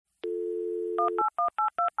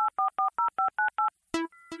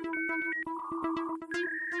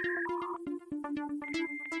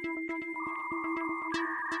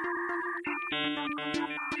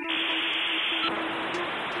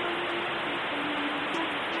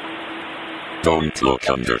Don't look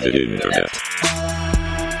under the internet.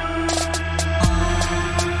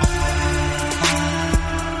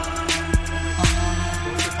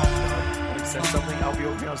 Said something, I'll be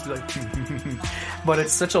over here, I'll just be like, but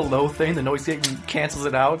it's such a low thing, the noise gate cancels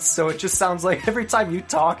it out, so it just sounds like every time you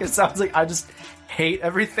talk, it sounds like I just hate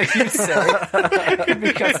everything you say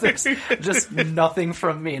because there's just nothing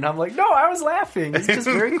from me, and I'm like, no, I was laughing, it's just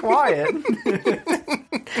very quiet.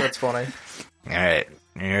 That's funny. Alright,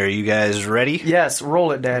 are you guys ready? Yes,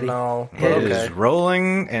 roll it, Daddy. No. It is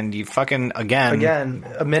rolling, and you fucking, Again,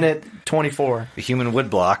 a minute 24. the human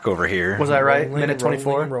woodblock over here. Was I right? Rolling, Minute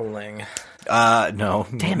 24? Rolling. No.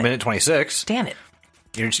 Damn it. Minute 26. Damn it.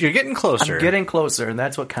 You're getting closer. I'm getting closer, and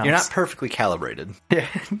that's what counts. You're not perfectly calibrated. Yeah,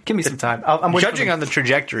 give me some time. I'm waiting Judging on the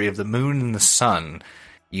trajectory of the moon and the sun,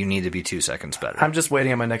 you need to be 2 seconds better. I'm just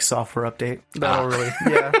waiting on my next software update. That'll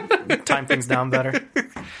really, time things down better.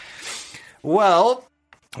 Well,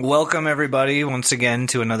 welcome everybody once again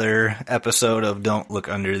to another episode of Don't Look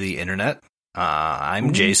Under the Internet.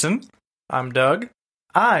 I'm Jason. I'm Doug.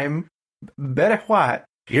 I'm Betty White.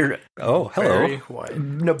 Hello. Very White.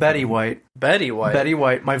 No, Betty White. Betty White. Betty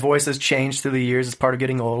White. My voice has changed through the years as part of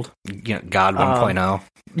getting old. God 1.0.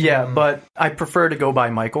 Yeah, but I prefer to go by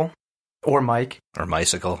Michael or Mike Or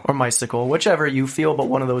Mycicle. or Mycicle, whichever you feel, but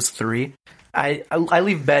one of those three. I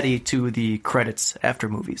leave Betty to the credits after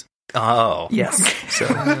movies. Oh. Yes. So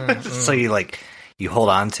So you hold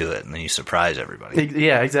on to it and then you surprise everybody.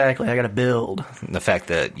 yeah, exactly. I got to build. The fact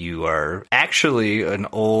that you are actually an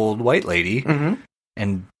old white lady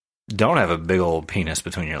and don't have a big old penis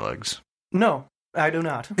between your legs. No, I do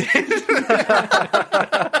not.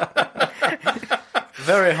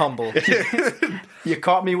 Very humble. You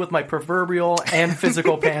caught me with my proverbial and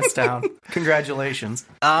physical pants down. Congratulations.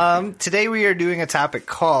 Today we are doing a topic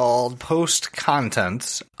called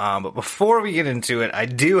POSTcontent. But before we get into it, I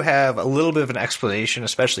do have a little bit of an explanation,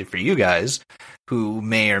 especially for you guys who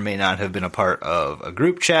may or may not have been a part of a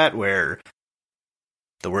group chat where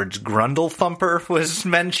the words Grundle Thumper was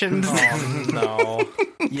mentioned. Oh, no.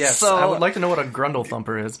 Yes, So- I would like to know what a Grundle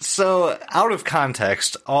Thumper is. So, out of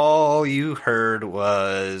context, all you heard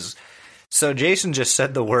was... So Jason just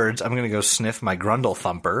said the words, I'm going to go sniff my Grundle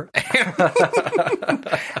Thumper.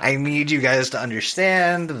 I need you guys to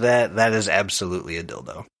understand that that is absolutely a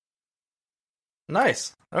dildo.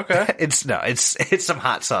 Nice. Okay. It's some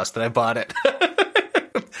hot sauce that I bought it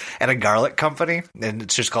at a garlic company, and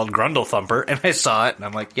it's just called Grundle Thumper, and I saw it, and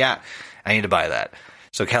I'm like, yeah, I need to buy that.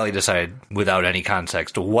 So Kelly decided, without any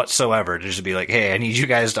context whatsoever, to just be like, hey, I need you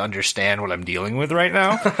guys to understand what I'm dealing with right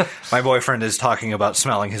now. My boyfriend is talking about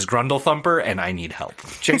smelling his Grundle Thumper, and I need help.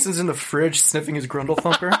 Jason's in the fridge sniffing his Grundle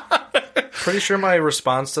Thumper. Pretty sure my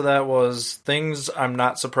response to that was things I'm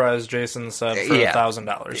not surprised Jason said for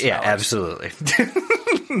 $1,000. Yeah, absolutely.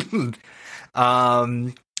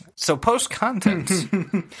 So POSTcontent.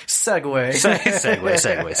 Segue.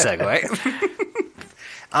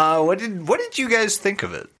 What did you guys think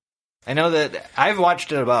of it? I know that I've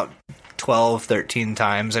watched it about 12, 13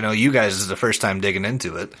 times. I know you guys is the first time digging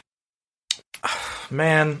into it.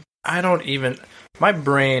 Man, my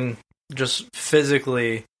brain just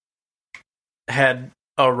physically had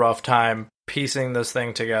a rough time piecing this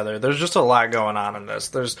thing together. There's just a lot going on in this.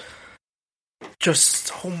 There's just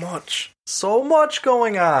so much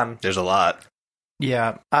going on. There's a lot.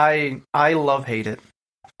 Yeah, I hate it.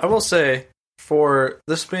 I will say, for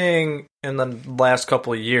this being in the last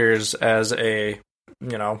couple of years as a,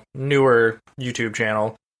 newer YouTube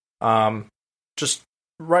channel, just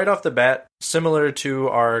right off the bat, similar to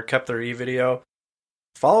our Kep the Re video,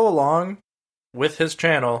 follow along with his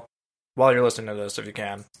channel while you're listening to this if you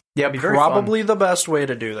can. Yeah, it'd be very Probably the best way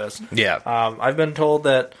to do this. Yeah. I've been told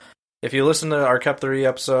that if you listen to our Kep the Re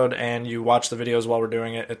episode and you watch the videos while we're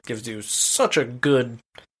doing it, it gives you such a good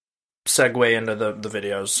segue into the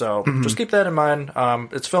videos. So just keep that in mind.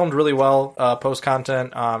 It's filmed really well.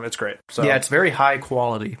 POSTcontent. It's great. So Yeah, it's very high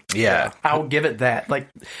quality. Yeah. I'll give it that. Like,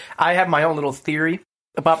 I have my own little theory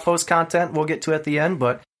about POSTcontent we'll get to at the end,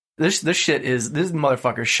 but this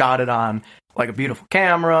motherfucker shot it on like a beautiful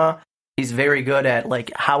camera. He's very good at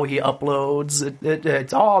like how he uploads.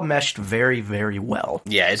 It's all meshed very, very well.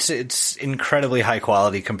 Yeah, it's incredibly high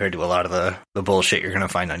quality compared to a lot of the bullshit you're going to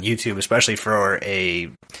find on YouTube, especially for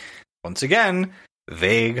a, once again,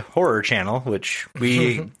 vague horror channel, which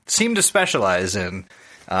we seem to specialize in.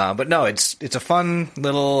 But no, it's a fun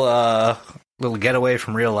little little getaway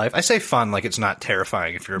from real life. I say fun like it's not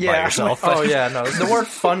terrifying if you're by yourself. Oh yeah, no. The word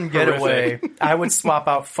fun getaway, I would swap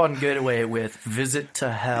out fun getaway with visit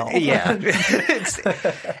to hell. Yeah.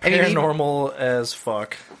 Paranormal as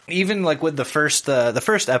fuck. Even like with the first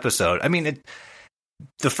episode, I mean,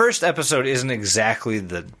 the first episode isn't exactly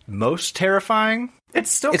the most terrifying.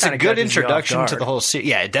 It's a good introduction to the whole series.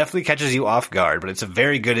 Yeah, it definitely catches you off guard, but it's a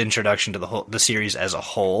very good introduction to the series as a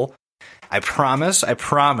whole. I promise,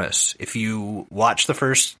 if you watch the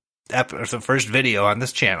first video on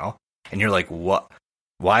this channel and you're like, what?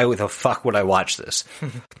 Why the fuck would I watch this?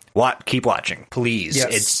 Keep watching, please.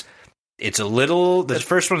 Yes. It's a little. The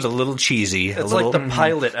first one's a little cheesy. It's like the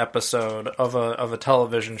pilot episode of a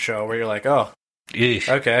television show where you're like, oh,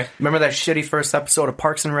 okay. Remember that shitty first episode of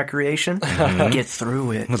Parks and Recreation? Get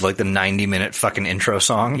through it. With like the 90-minute fucking intro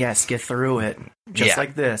song. Yes, get through it. Just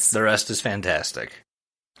like this. The rest is fantastic.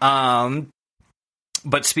 But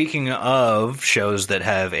speaking of shows that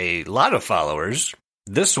have a lot of followers,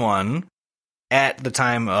 this one, at the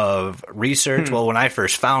time of research, well, when I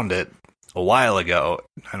first found it a while ago,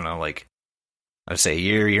 I don't know, like, I'd say a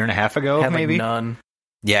year and a half ago, maybe? Like none.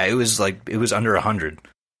 Yeah, it was under 100.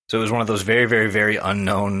 So it was one of those very, very, very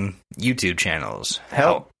unknown YouTube channels.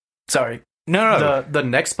 Sorry. No. The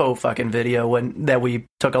Nexpo fucking video that we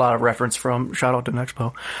took a lot of reference from. Shout out to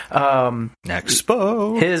Nexpo.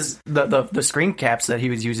 Nexpo. The screen caps that he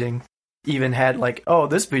was using even had like, oh,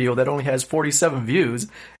 this video that only has 47 views,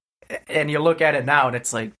 and you look at it now and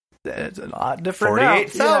it's like it's a lot different.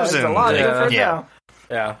 48,000. Yeah, it's a lot different now.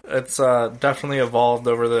 Yeah, it's definitely evolved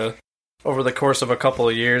over the course of a couple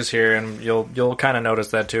of years here, and you'll kind of notice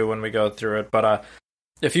that too when we go through it. But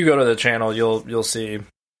if you go to the channel, you'll see.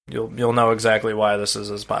 You'll know exactly why this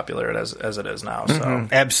is as popular as it is now. So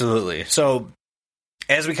Absolutely. So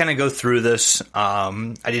as we kind of go through this,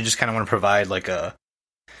 I did just kind of want to provide like a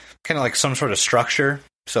kind of like some sort of structure.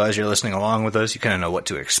 So as you're listening along with us, you kind of know what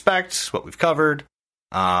to expect, what we've covered.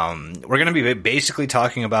 We're going to be basically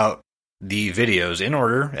talking about the videos in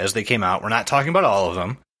order as they came out. We're not talking about all of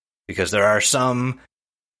them because there are some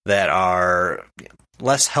that are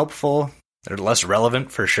less helpful, they're less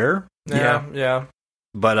relevant for sure. Yeah.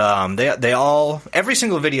 But they all, every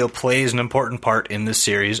single video plays an important part in this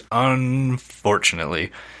series.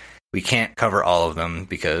 Unfortunately, we can't cover all of them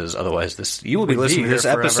because otherwise you will be listening to this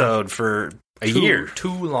episode for a year.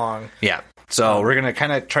 Too long. Yeah. So we're gonna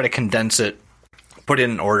kind of try to condense it, put it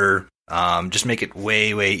in order, just make it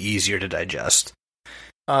way, way easier to digest.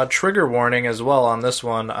 Trigger warning as well on this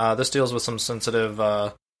one. This deals with some sensitive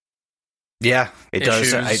it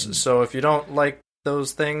issues. does. So if you don't like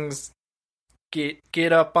those things,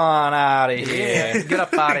 get up on out of here. Get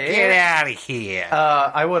up out of here. Get out of here.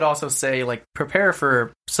 I would also say, like, prepare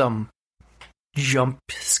for some jump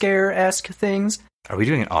scare-esque things. Are we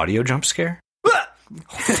doing an audio jump scare?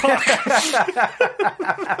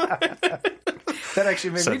 That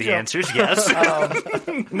actually made so me the jump. answer is yes.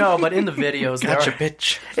 No, but in the videos, Gotcha,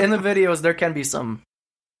 bitch. In the videos, there can be some,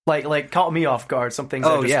 like caught me off guard. Some things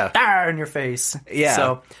that just in your face. Yeah.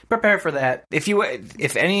 So prepare for that.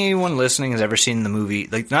 If anyone listening has ever seen the movie,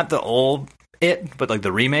 like not the old It, but like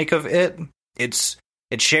the remake of It, it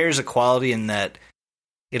shares a quality in that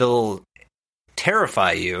it'll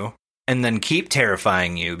terrify you and then keep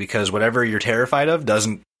terrifying you because whatever you're terrified of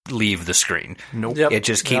doesn't leave the screen. Nope. Yep. It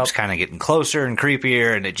just keeps kind of getting closer and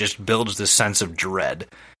creepier, and it just builds this sense of dread.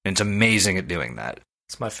 And it's amazing at doing that.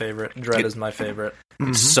 It's my favorite. Dread is my favorite.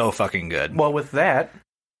 It's so fucking good. Well, with that,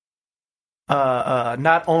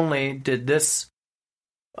 not only did this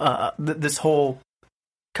this whole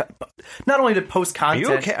not only did post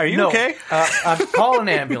content. Are you okay? I'm calling an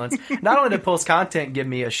ambulance. Not only did post content give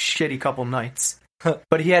me a shitty couple nights,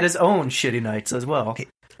 but he had his own shitty nights as well.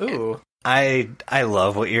 Ooh. I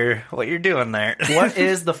love what you're doing there. What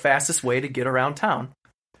is the fastest way to get around town?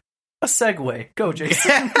 A Segway. Go,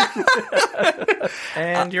 Jason.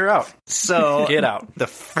 And you're out. So get out. The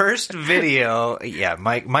first video,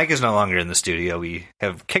 Mike is no longer in the studio. We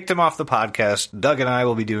have kicked him off the podcast. Doug and I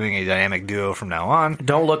will be doing a dynamic duo from now on.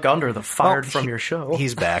 Don't look under the fired from your show.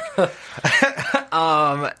 He's back.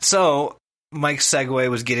 So Mike's segue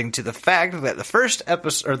was getting to the fact that the first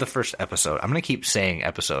episode, I'm going to keep saying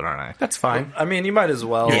episode, aren't I? That's fine. I mean, you might as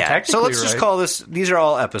well. Yeah. So let's just call these are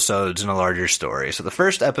all episodes in a larger story. So the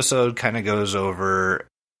first episode kind of goes over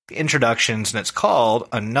introductions, and it's called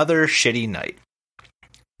Another Shitty Night.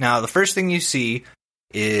 Now, the first thing you see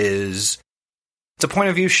is it's a point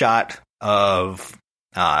of view shot of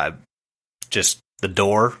just the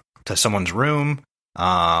door to someone's room.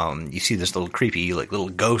 You see this little creepy, little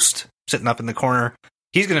ghost sitting up in the corner.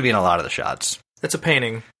 He's going to be in a lot of the shots. It's a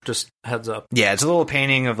painting, just heads up. Yeah, it's a little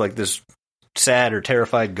painting of this sad or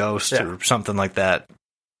terrified ghost or something like that.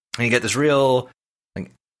 And you get this real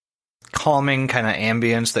like calming kind of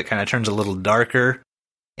ambience that kind of turns a little darker.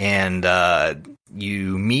 And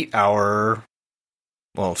you meet our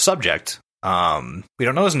subject. We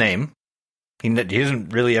don't know his name. He doesn't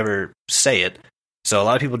really ever say it. So a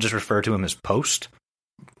lot of people just refer to him as Post.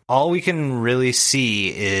 All we can really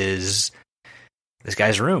see is this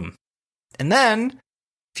guy's room. And then, a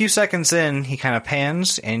few seconds in, he kind of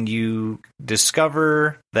pans, and you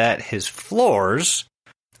discover that his floors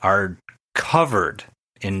are covered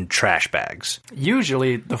in trash bags.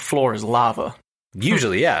 Usually, the floor is lava.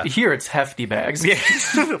 Usually, yeah. Here, it's hefty bags. Yeah,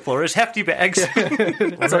 the floor is hefty bags.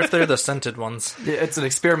 Wonder if they're the scented ones. It's an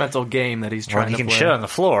experimental game that he's trying to play. He can shit on the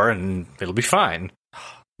floor, and it'll be fine.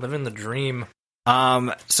 Living the dream.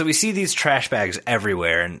 So we see these trash bags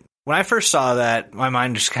everywhere, and when I first saw that, my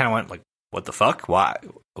mind just kind of went like, what the fuck? Why?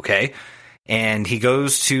 Okay. And he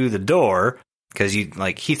goes to the door, because he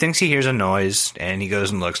thinks he hears a noise, and he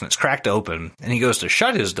goes and looks, and it's cracked open, and he goes to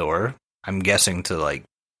shut his door, I'm guessing to,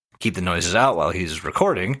 keep the noises out while he's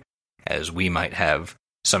recording, as we might have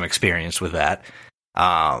some experience with that.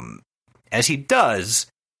 As he does,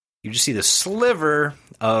 you just see the sliver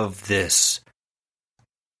of this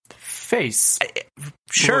face.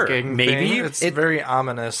 Sure, maybe. Thing. It's very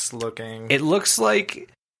ominous looking. It looks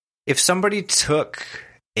like if somebody took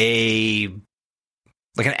an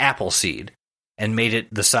apple seed and made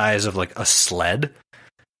it the size of a sled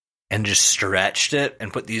and just stretched it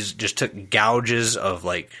and took gouges of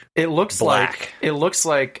it looks black. It looks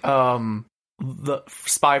like the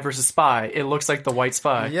Spy versus Spy. It looks like the White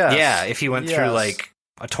Spy. Yes. Yeah, if he went through a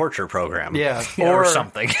torture program. Yeah. or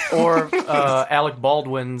something. Or Alec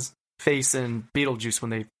Baldwin's face in Beetlejuice when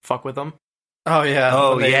they fuck with him. Oh yeah.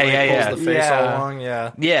 Oh when yeah. Pulls the face all along.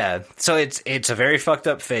 Yeah. Yeah. So it's a very fucked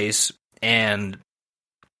up face, and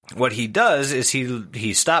what he does is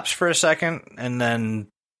he stops for a second and then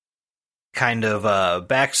kind of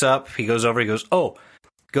backs up. He goes over,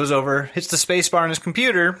 hits the space bar on his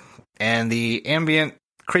computer, and the ambient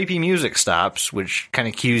creepy music stops, which kind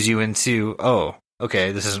of cues you into, oh,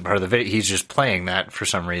 okay, this isn't part of the video. He's just playing that for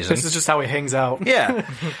some reason. This is just how he hangs out. Yeah.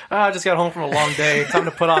 I just got home from a long day. Time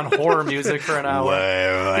to put on horror music for an hour.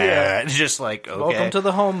 Yeah. It's just okay. Welcome to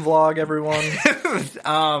the home vlog, everyone.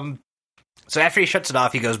 So after he shuts it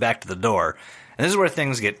off, he goes back to the door. And this is where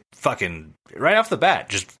things get fucking, right off the bat,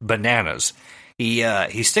 just bananas.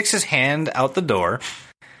 He sticks his hand out the door,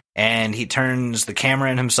 and he turns the camera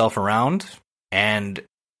and himself around, and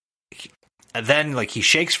then he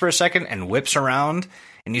shakes for a second and whips around,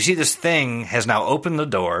 and you see this thing has now opened the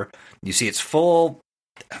door. You see its full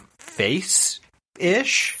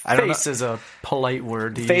face-ish? Face is a polite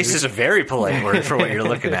word to Face use. is a very polite word for what you're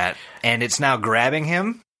looking at. And it's now grabbing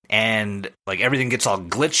him, and everything gets all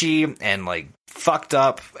glitchy and fucked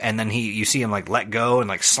up, and then you see him let go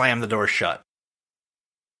and slam the door shut.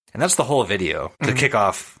 And that's the whole video to kick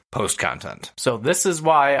off post-content. So this is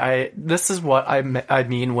what I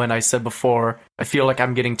mean when I said before, I feel like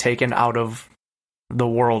I'm getting taken out of the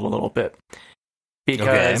world a little bit.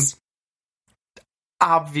 Because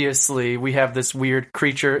obviously we have this weird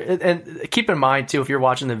creature, and keep in mind too, if you're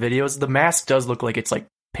watching the videos, the mask does look like it's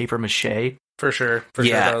paper mache. For sure.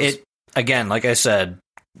 It again, like I said,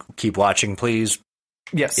 keep watching, please.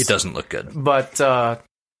 Yes. It doesn't look good. But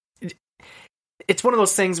it's one of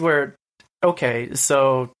those things where, okay,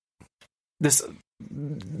 so this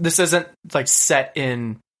isn't set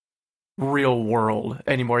in real world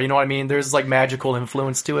anymore. You know what I mean? There's magical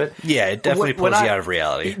influence to it. Yeah, it definitely pulls you out of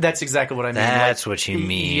reality. That's exactly what I mean. That's what you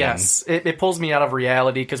mean. Yes, it pulls me out of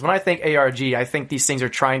reality, because when I think ARG, I think these things are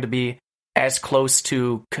trying to be as close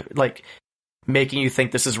to making you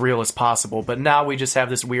think this is real as possible. But now we just have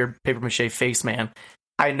this weird paper mache face man.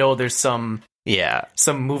 I know there's some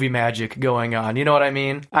movie magic going on. You know what I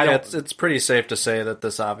mean? It's pretty safe to say that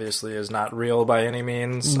this obviously is not real by any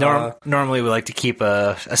means. Normally we like to keep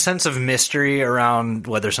a sense of mystery around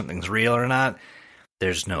whether something's real or not.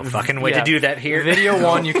 There's no fucking way to do that here. Video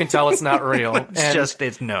one, you can tell it's not real.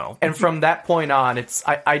 It's no. And from that point on,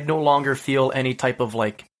 I no longer feel any type of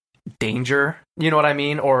danger. You know what I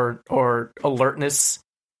mean? Or alertness.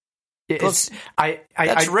 That's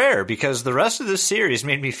rare, because the rest of this series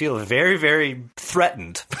made me feel very, very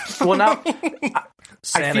threatened. Well, now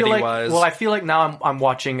sanity-wise, I feel like now I'm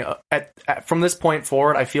watching from this point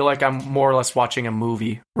forward. I feel like I'm more or less watching a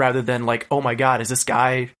movie rather than oh my god, is this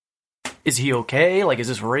guy? Is he okay? Is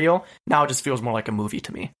this real? Now it just feels more like a movie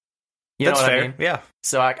to me. That's know what fair. I mean? Yeah.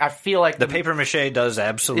 So I feel like the paper mache does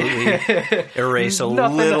absolutely erase a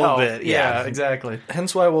Nothing little help. bit. Yeah, exactly.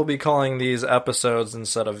 Hence why we'll be calling these episodes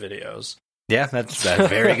instead of videos. Yeah, that's a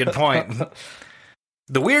very good point.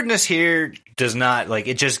 The weirdness here does not, like,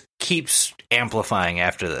 it just keeps amplifying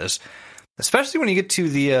after this, especially when you get to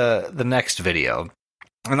the next video.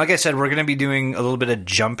 And like I said, we're going to be doing a little bit of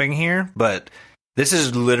jumping here, but this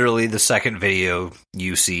is literally the second video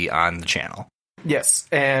you see on the channel. Yes,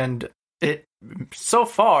 and so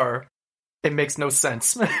far it makes no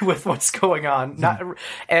sense with what's going on.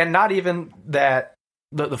 Not even that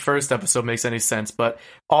the first episode makes any sense, but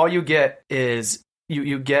all you get is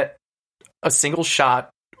you get a single shot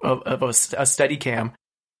of a steady cam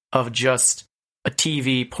of just a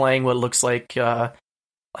TV playing what looks like a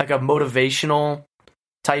motivational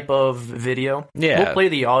type of video. Yeah, we'll play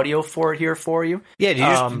the audio for it here for you. Yeah,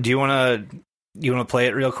 do you want to play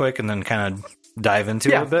it real quick and then kind of dive into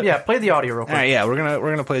it a bit? Yeah, play the audio real quick. All right, yeah, we're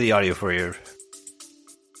gonna play the audio for you.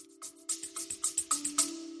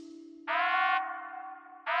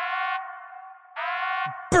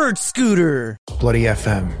 Bird Scooter. Bloody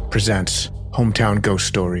FM presents Hometown Ghost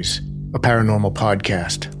Stories, a paranormal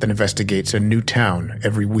podcast that investigates a new town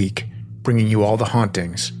every week, bringing you all the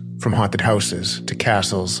hauntings, from haunted houses to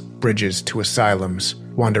castles, bridges to asylums,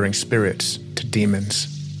 wandering spirits to demons.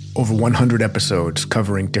 Over 100 episodes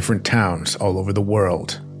covering different towns all over the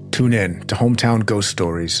world. Tune in to Hometown Ghost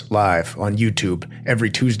Stories live on YouTube every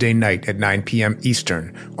Tuesday night at 9 p.m.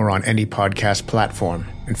 Eastern or on any podcast platform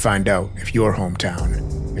and find out if your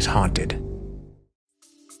hometown is haunted.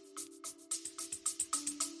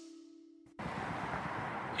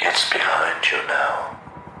 It's behind you now,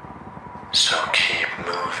 so keep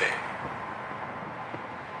moving.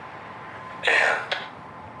 And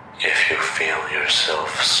if you feel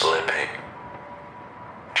yourself slipping,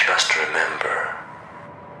 just remember,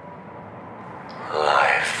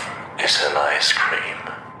 life is an ice cream.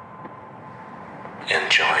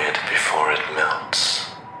 Enjoy it before it melts.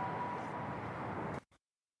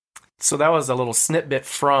 So that was a little snippet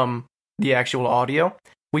from the actual audio.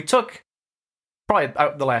 We took probably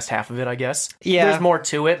the last half of it, I guess. Yeah. There's more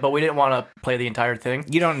to it, but we didn't want to play the entire thing.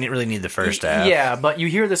 You don't really need the first half. Yeah, but you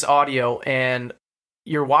hear this audio and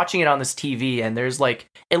you're watching it on this TV and there's like,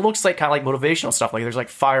 it looks like kind of like motivational stuff. Like there's like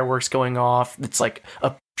fireworks going off. It's like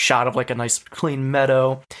a shot of like a nice clean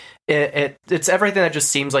meadow. It's everything that just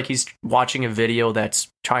seems like he's watching a video that's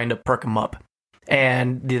trying to perk him up.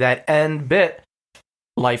 And that end bit,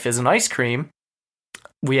 life is an ice cream,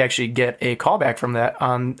 we actually get a callback from that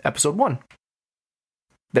on episode 1.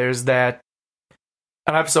 There's that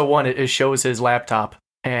on episode 1, it shows his laptop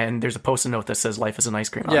and there's a post-it note that says life is an ice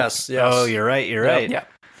cream. Yes. Oh, you're right. Yeah.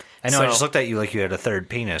 I know. I just looked at you like you had a third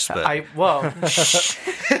penis, but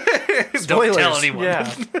don't tell anyone.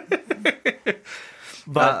 Yeah.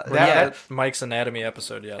 But that Mike's Anatomy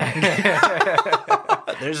episode, yeah.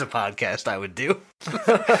 There's a podcast I would do.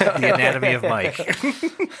 The Anatomy of Mike.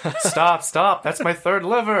 Stop. That's my third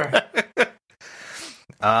liver.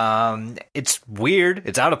 It's weird.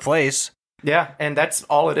 It's out of place. Yeah, and that's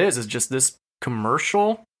all it is just this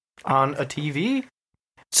commercial on a TV.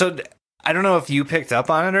 So I don't know if you picked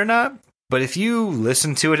up on it or not, but if you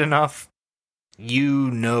listen to it enough,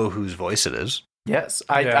 you know whose voice it is. Yes,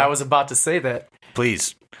 I was about to say that.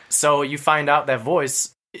 Please. So you find out that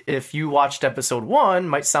voice, if you watched episode 1,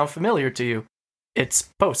 might sound familiar to you. It's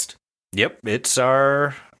Post. Yep, it's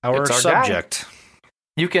our subject. Guy.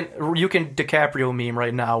 You can DiCaprio meme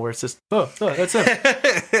right now where it's just, that's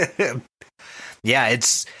him. Yeah,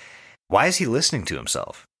 why is he listening to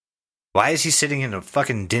himself? Why is he sitting in a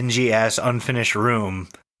fucking dingy-ass, unfinished room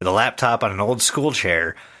with a laptop on an old school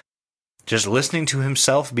chair, just listening to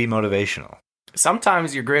himself be motivational?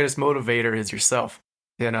 Sometimes your greatest motivator is yourself.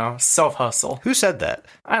 Self-hustle. Who said that?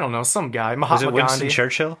 I don't know, some guy. Mahatma Was it Winston Gandhi?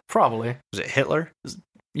 Churchill? Probably. Was it Hitler?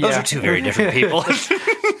 Yeah. Those are two very different people.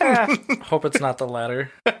 Hope it's not the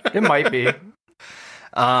latter. It might be.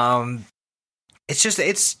 It's just,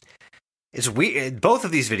 it's weird. Both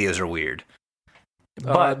of these videos are weird.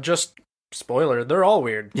 But just spoiler, they're all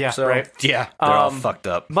weird. Yeah, so. right. Yeah, they're all fucked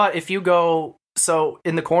up. But if you go, so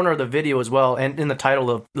in the corner of the video as well, and in the title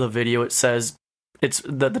of the video, it says, it's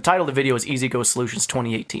the title of the video is Easy Go Solutions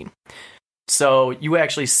 2018. So you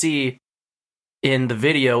actually see in the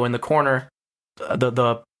video in the corner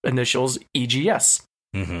the initials EGS,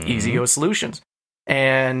 Easy Go Solutions.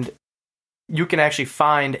 And you can actually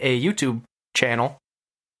find a YouTube channel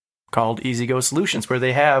called Easy Go Solutions where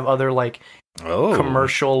they have other like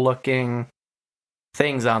commercial looking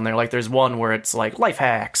things on there. Like there's one where it's like life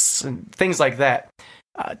hacks and things like that.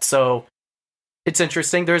 So it's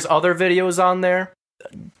interesting. There's other videos on there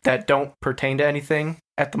that don't pertain to anything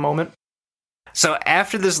at the moment. So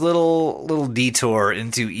after this little detour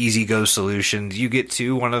into Easy Go Solutions, you get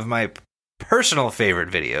to one of my personal favorite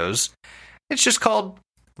videos. It's just called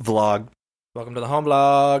Vlog. Welcome to the home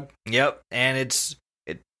blog. Yep, and it.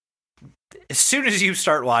 As soon as you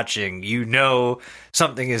start watching, you know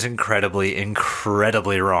something is incredibly,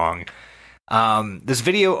 incredibly wrong. This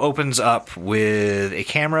video opens up with a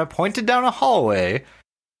camera pointed down a hallway,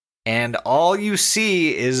 and all you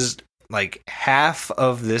see is like half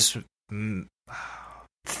of this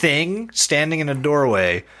thing standing in a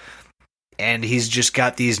doorway, and he's just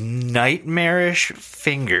got these nightmarish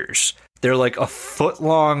fingers. They're like a foot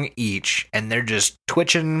long each, and they're just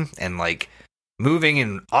twitching and like moving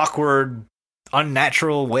in awkward,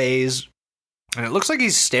 unnatural ways. And it looks like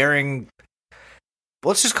he's staring.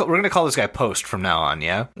 We're going to call this guy Post from now on,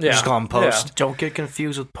 yeah? Yeah. Just call him Post. Yeah. Don't get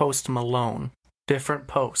confused with Post Malone. Different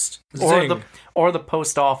Post. Zing. Or the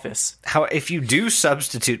post office. How if you do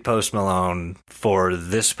substitute Post Malone for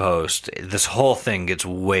this Post, this whole thing gets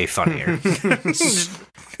way funnier.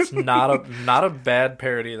 It's not a bad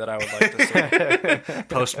parody that I would like to see.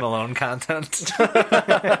 Post Malone content.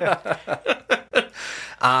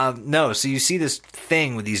 No, so you see this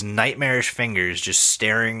thing with these nightmarish fingers just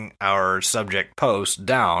staring our subject Post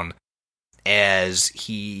down as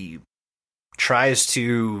he tries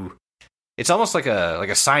to. It's almost like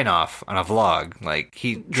a sign off on a vlog. Like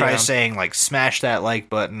he tries saying like smash that like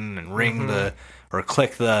button and ring the or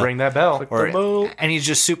click the Ring that bell. and he's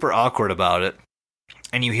just super awkward about it.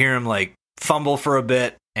 And you hear him like fumble for a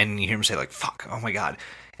bit, and you hear him say like "fuck," oh my god,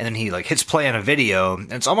 and then he like hits play on a video,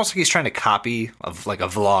 and it's almost like he's trying to copy of like a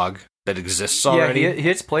vlog that exists already. Yeah, he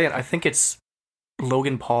hits play. I think it's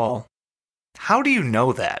Logan Paul. How do you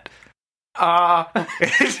know that?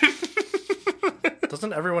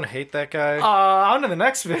 Doesn't everyone hate that guy? On to the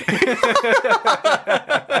next video.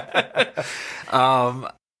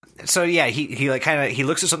 So yeah, he like kind of he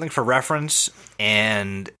looks at something for reference,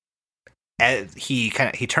 and he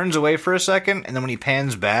turns away for a second, and then when he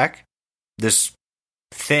pans back, this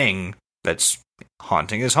thing that's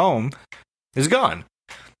haunting his home is gone.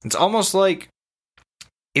 It's almost like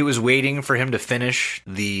it was waiting for him to finish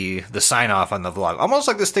the sign off on the vlog. Almost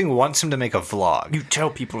like this thing wants him to make a vlog. You tell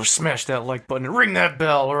people to smash that like button and ring that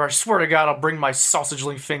bell, or I swear to God, I'll bring my sausage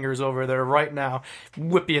link fingers over there right now,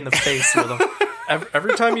 whip you in the face with them.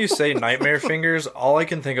 Every time you say nightmare fingers, all I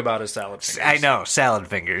can think about is salad fingers. I know, salad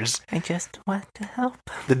fingers. I just want to help.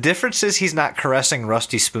 The difference is he's not caressing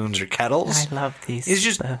rusty spoons or kettles. I love these. He's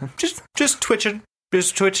just twitching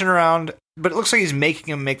around. But it looks like he's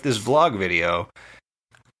making him make this vlog video.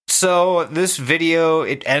 So this video,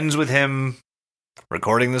 it ends with him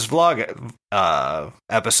recording this vlog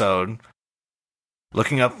episode,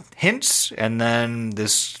 looking up hints, and then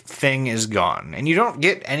this thing is gone. And you don't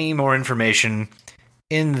get any more information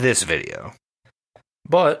in this video.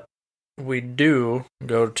 But we do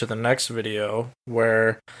go to the next video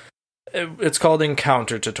where it's called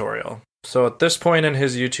Encounter Tutorial. So at this point in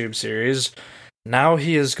his YouTube series, now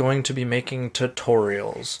he is going to be making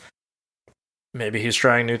tutorials. Maybe he's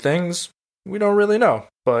trying new things. We don't really know.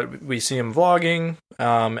 But we see him vlogging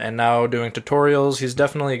and now doing tutorials. He's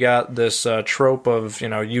definitely got this trope of,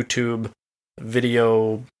 YouTube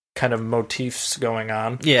video kind of motifs going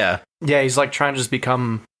on. Yeah. Yeah, he's like trying to just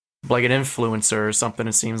become like an influencer or something,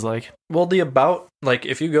 it seems like. Well, the about, like,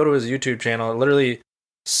 if you go to his YouTube channel, it literally,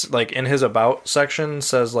 like, in his about section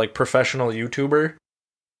says, like, professional YouTuber.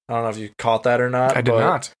 I don't know if you caught that or not. I did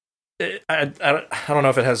not. I don't know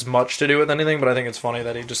if it has much to do with anything, but I think it's funny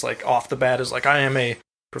that he just, like, off the bat is like, I am a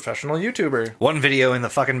professional YouTuber. One video in the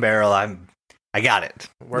fucking barrel. I got it.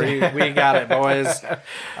 We got it, boys.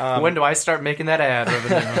 When do I start making that ad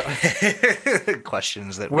revenue?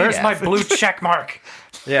 Questions that Where's we my have. blue check mark?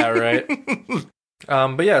 Yeah, right.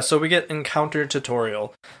 But yeah, so we get Encounter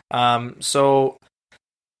Tutorial. So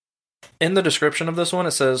in the description of this one,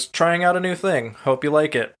 it says, trying out a new thing. Hope you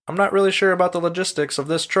like it. I'm not really sure about the logistics of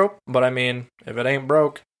this trope, but I mean, if it ain't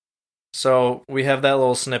broke. So we have that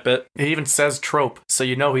little snippet. It even says trope, so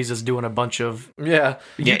you know he's just doing a bunch of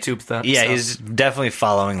YouTube stuff. Yeah, he's definitely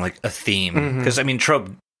following like a theme. Because, I mean, trope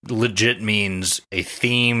legit means a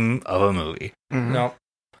theme of a movie. Mm-hmm. No.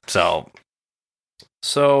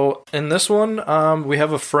 So in this one, we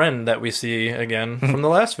have a friend that we see again from the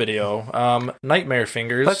last video. Nightmare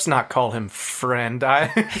Fingers. let's not call him friend.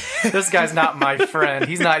 This guy's not my friend.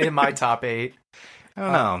 He's not in my top 8. I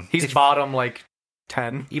don't know. He's bottom like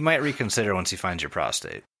 10. You might reconsider once he finds your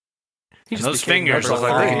prostate. He And just those became fingers number look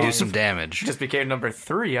like they can three. do some damage. Just became number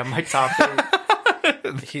 3 on my top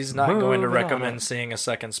 8. He's not going to Moving recommend on. seeing a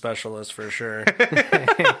second specialist for sure.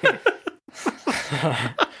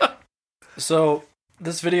 So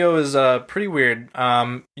this video is pretty weird.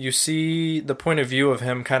 You see the point of view of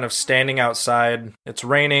him kind of standing outside. It's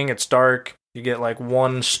raining, it's dark. You get like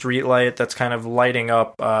one street light that's kind of lighting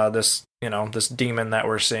up this demon that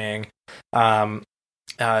we're seeing.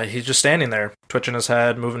 He's just standing there, twitching his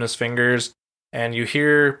head, moving his fingers, and you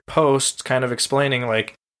hear Post kind of explaining,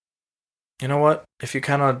 like, you know what? If you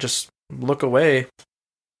kind of just look away,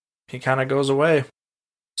 he kind of goes away.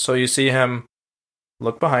 So you see him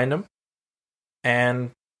look behind him,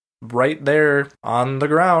 and right there on the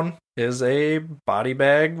ground is a body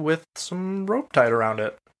bag with some rope tied around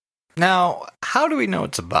it. Now, how do we know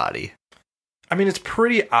it's a body? I mean, it's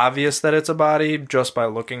pretty obvious that it's a body just by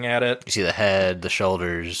looking at it. You see the head, the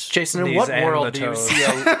shoulders. Jason, in Knees what and world the do you toes. see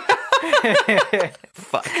a...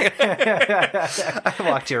 Fuck. I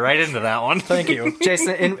walked you right into that one. Thank you.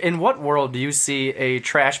 Jason, in what world do you see a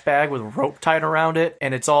trash bag with rope tied around it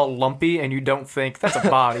and it's all lumpy and you don't think that's a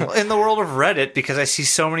body? In the world of Reddit, because I see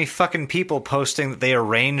so many fucking people posting that they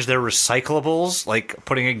arrange their recyclables, like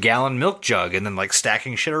putting a gallon milk jug and then like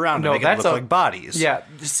stacking shit around to make it look like bodies. Yeah,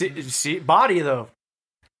 see, body though.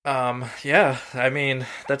 Yeah, I mean,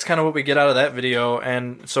 that's kind of what we get out of that video.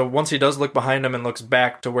 And so once he does look behind him and looks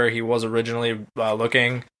back to where he was originally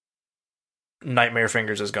looking, Nightmare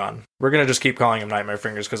Fingers is gone. We're going to just keep calling him Nightmare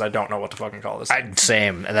Fingers because I don't know what to fucking call this.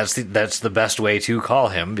 Same. And that's the best way to call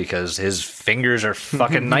him because his fingers are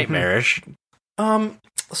fucking nightmarish.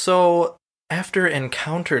 So after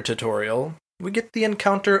encounter tutorial, we get the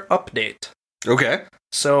encounter update. Okay.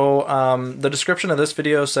 So, the description of this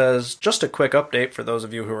video says, just a quick update for those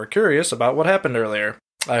of you who are curious about what happened earlier.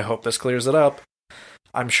 I hope this clears it up.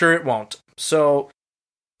 I'm sure it won't. So,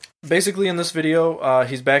 basically in this video,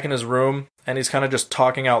 he's back in his room, and he's kind of just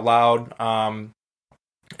talking out loud, and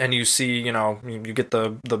you see, you get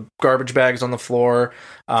the garbage bags on the floor,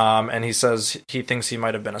 and he says he thinks he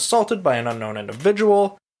might have been assaulted by an unknown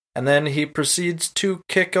individual, and then he proceeds to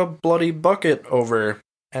kick a bloody bucket over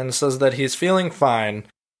and says that he's feeling fine.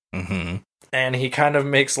 Mm-hmm. And he kind of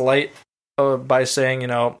makes light by saying,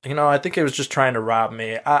 I think he was just trying to rob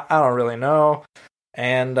me. I don't really know.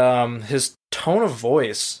 And his tone of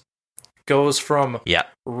voice goes from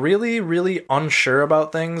really, really unsure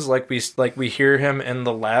about things, like we hear him in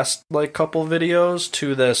the last couple videos,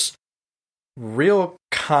 to this real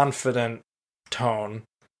confident tone.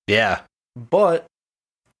 Yeah. But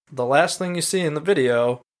the last thing you see in the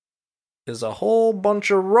video is a whole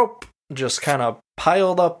bunch of rope just kind of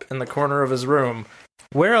piled up in the corner of his room.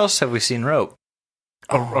 Where else have we seen rope?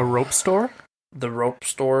 A rope store? The rope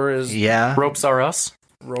store is... Yeah. Ropes are us.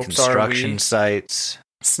 Ropes Construction sites.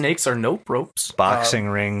 Snakes are nope ropes. Boxing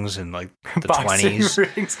rings in the Boxing 20s.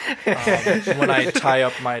 rings. When I tie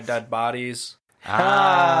up my dead bodies.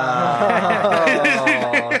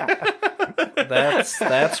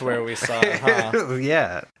 That's where we saw it, huh?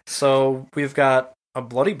 Yeah. So we've got a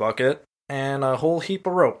bloody bucket and a whole heap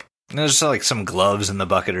of rope. And there's like some gloves in the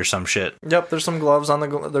bucket or some shit. Yep, there's some gloves on the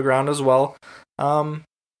ground as well.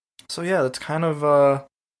 So yeah, that's kind of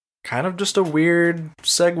just a weird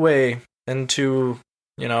segue into,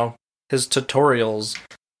 his tutorials.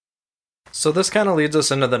 So this kind of leads us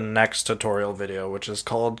into the next tutorial video, which is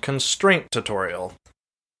called Constraint Tutorial.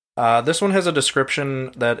 This one has a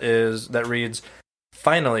description that reads,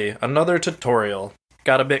 "Finally, another tutorial.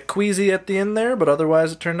 Got a bit queasy at the end there, but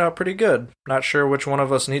otherwise it turned out pretty good. Not sure which one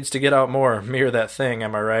of us needs to get out more. Me or that thing,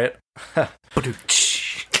 am I right?"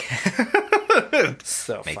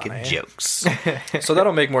 So making funny. jokes. So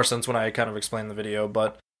that'll make more sense when I kind of explain the video,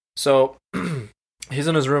 but so he's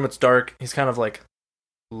in his room, it's dark, he's kind of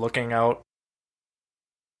looking out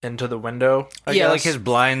into the window, I guess. Like his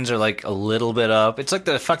blinds are a little bit up. It's like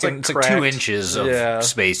it's like 2 inches of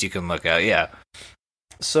space you can look at, yeah.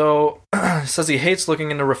 So, says he hates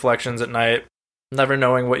looking into reflections at night, never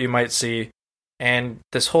knowing what you might see, and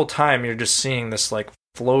this whole time you're just seeing this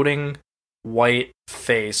floating white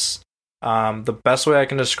face. The best way I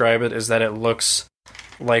can describe it is that it looks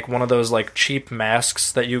like one of those cheap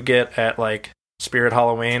masks that you get at Spirit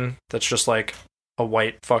Halloween. That's just a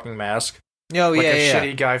white fucking mask. Oh like yeah, a yeah.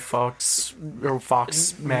 shitty Guy Fox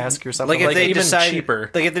mask or something. Like if they even decided,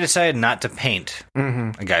 cheaper. Like if they decided not to paint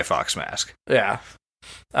a Guy Fawkes mask. Yeah.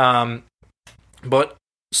 But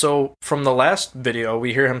so from the last video,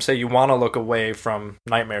 we hear him say you want to look away from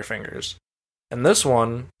Nightmare Fingers. And this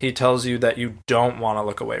one, he tells you that you don't want to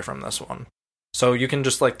look away from this one. So you can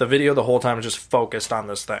just the video the whole time is just focused on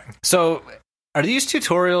this thing. So are these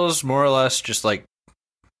tutorials more or less just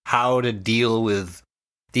how to deal with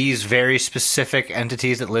these very specific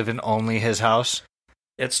entities that live in only his house?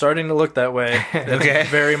 It's starting to look that way. Okay. It's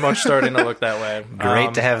very much starting to look that way.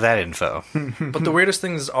 Great to have that info. But the weirdest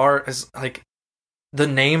things is the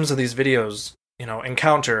names of these videos,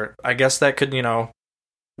 Encounter. I guess that could,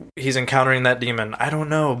 he's encountering that demon. I don't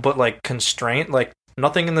know, but like constraint, like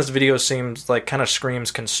nothing in this video seems like kind of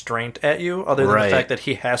screams constraint at you, other than the fact that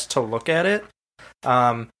he has to look at it.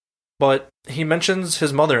 But he mentions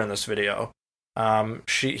his mother in this video.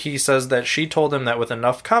 He says that she told him that with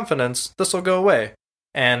enough confidence, this will go away.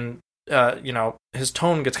 And his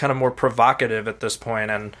tone gets kind of more provocative at this point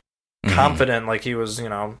and confident, like he was,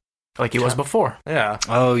 like he was before. Yeah.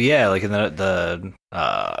 Oh yeah, like in the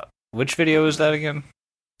which video is that again?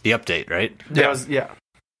 The update, right?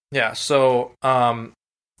 Yeah. So,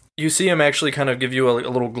 you see him actually kind of give you a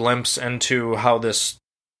little glimpse into how this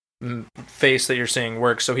face that you're seeing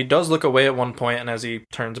works. So he does look away at one point, and as he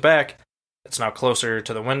turns back, it's now closer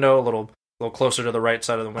to the window, a little closer to the right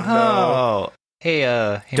side of the window. Oh, hey,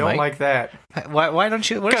 don't Mike? like that. Why don't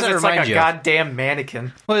you? What does that Because it's remind like a you of? goddamn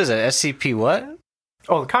mannequin. What is it? SCP what?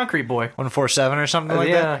 Oh, the Concrete Boy. 147 or something like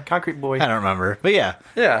that? Yeah, Concrete Boy. I don't remember, but yeah.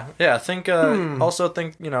 Yeah. Think. Also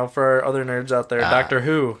think. For our other nerds out there, Doctor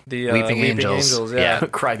Who, the Weeping Angels. Yeah.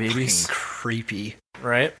 Crybabies. Fucking creepy.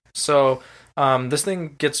 Right. So, this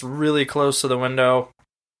thing gets really close to the window,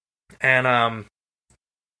 and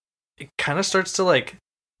it kind of starts to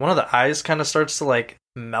one of the eyes kind of starts to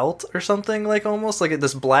melt or something, almost like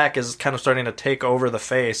this black is kind of starting to take over the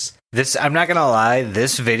face. I'm not gonna lie,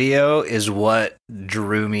 this video is what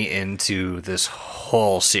drew me into this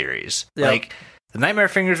whole series. Yep. Like, the Nightmare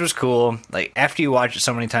Fingers was cool. Like, after you watch it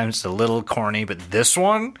so many times, it's a little corny, but this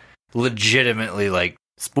one legitimately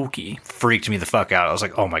spooky freaked me the fuck out. I was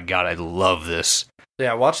like, oh my god, I love this.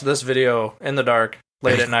 Yeah, watch this video in the dark,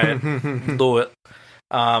 late at night. Do it.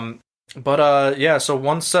 So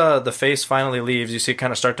once the face finally leaves, you see it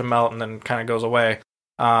kind of start to melt and then kind of goes away.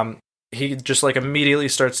 He just immediately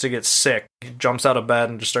starts to get sick. He jumps out of bed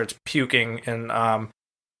and just starts puking, and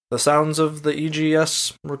the sounds of the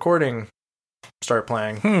EGS recording start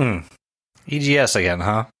playing. EGS again,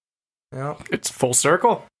 huh? Yeah, it's full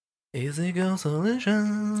circle. Easy Go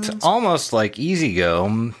Solutions. It's almost like Easy Go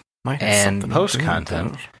and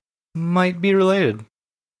POSTcontent might be related.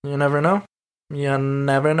 You never know. You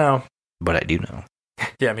never know. But I do know.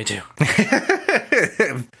 Yeah, me too.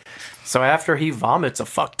 So after he vomits a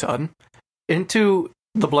fuck ton into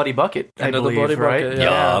the bloody bucket, I Into the believe, bloody right? bucket,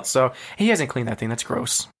 yeah. So he hasn't cleaned that thing. That's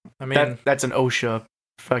gross. I mean, That's an OSHA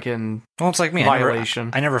fucking Well, it's like me.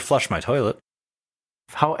 violation. I never flush my toilet.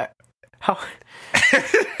 How how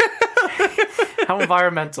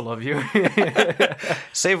environmental of you.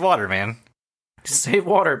 Save water, man. Save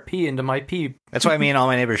water, pee into my pee. That's why me and all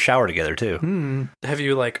my neighbors shower together, too. have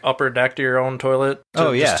you upper decked your own toilet?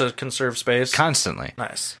 Just to conserve space. Constantly.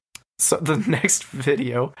 Nice. So the next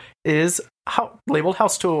video is labeled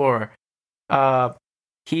house tour.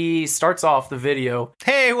 He starts off the video.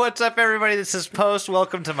 Hey, what's up, everybody? This is Post.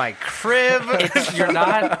 Welcome to my crib. You're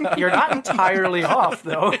not entirely off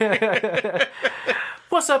though.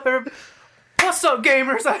 What's up, everybody? What's up,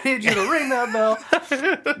 gamers? I need you to ring that bell.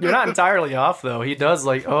 You're not entirely off though. He does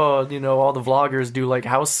all the vloggers do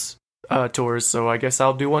house tours, so I guess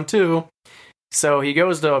I'll do one too. So he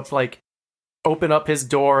goes to open up his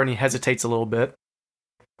door and he hesitates a little bit,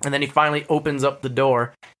 and then he finally opens up the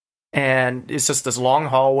door, and it's just this long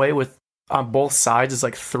hallway with on both sides is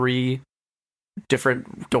 3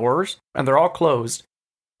 different doors, and they're all closed.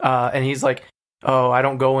 And he's like, "Oh, I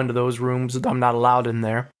don't go into those rooms. I'm not allowed in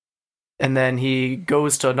there." And then he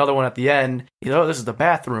goes to another one at the end. He's, "Oh, this is the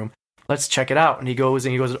bathroom. Let's check it out." And he goes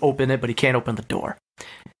to open it, but he can't open the door.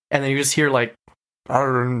 And then you just hear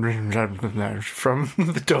from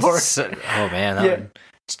the door. Oh man,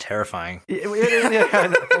 it's terrifying. Yeah,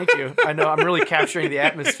 thank you. I know I'm really capturing the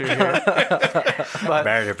atmosphere here. But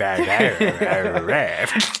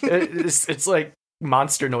it's like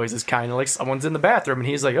monster noises, kind of like someone's in the bathroom, and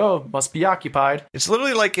he's like, "Oh, must be occupied." It's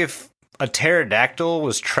literally like if a pterodactyl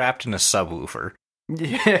was trapped in a subwoofer.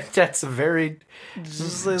 Yeah, that's a very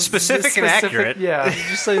specific and accurate. Yeah, Did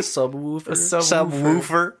you say subwoofer?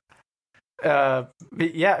 Subwoofer.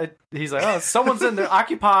 He's like, "Oh, someone's in there,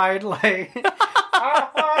 occupied."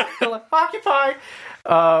 Occupied,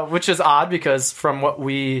 which is odd because from what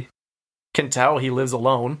we can tell, he lives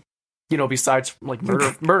alone. Besides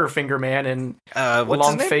Murder Finger Man and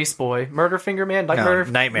Long Face Boy, Murder Finger Man,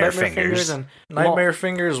 Nightmare Fingers, and Nightmare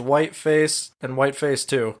Fingers, White Face, and White Face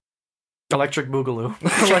 2. Electric Boogaloo.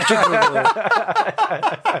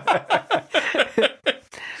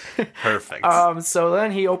 Perfect. So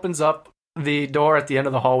then he opens up the door at the end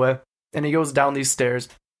of the hallway, and he goes down these stairs.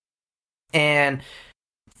 And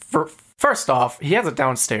first off, he has it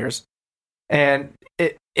downstairs, and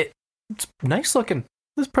it's nice looking.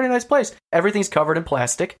 It's a pretty nice place. Everything's covered in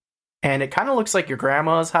plastic, and it kind of looks like your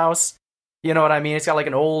grandma's house. You know what I mean? It's got like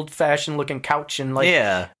an old-fashioned looking couch and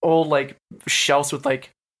like old like shelves with like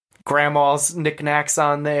grandma's knickknacks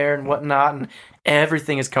on there and whatnot, and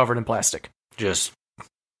everything is covered in plastic. Just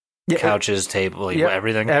couches, table,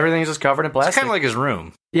 everything. Everything's just covered in plastic. It's kind of like his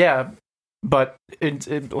room. Yeah, but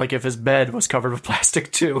it like if his bed was covered with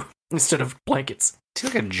plastic too, instead of blankets. Is he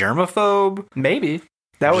like a germaphobe? Maybe.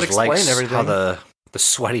 That would explain everything. How the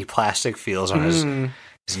sweaty plastic feels on his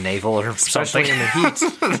navel or especially something. in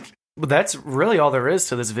the heat. But that's really all there is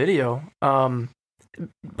to this video.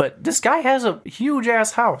 But this guy has a huge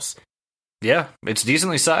ass house. Yeah, it's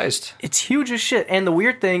decently sized. It's huge as shit. And the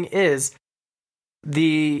weird thing is,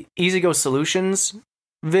 the Easy Go Solutions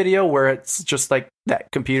video where it's just like that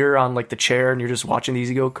computer on like the chair and you're just watching the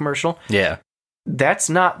Easy Go commercial. Yeah. That's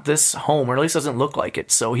not this home, or at least doesn't look like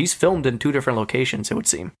it. So he's filmed in 2 different locations, it would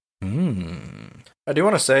seem. I do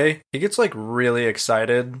want to say, he gets like really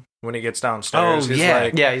excited when he gets downstairs. Oh, he's yeah.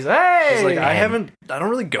 like, Yeah, he's like, I don't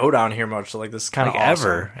really go down here much. So like, this is kind of like awesome.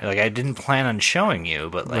 ever. Like, I didn't plan on showing you,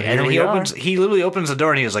 but like, here and we are. he literally opens the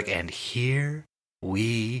door and he was like, and here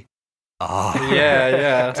we are.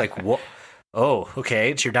 Yeah. It's like, what? Oh,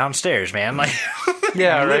 okay. It's your downstairs, man. Like,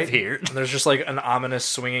 Yeah, you right. live here. And there's just like an ominous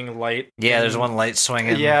swinging light. Yeah, there's one light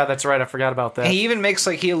swinging. Yeah, that's right. I forgot about that. And he even makes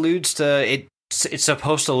like, he alludes to it. It's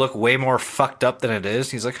supposed to look way more fucked up than it is.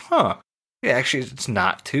 He's like, huh. Yeah, actually, it's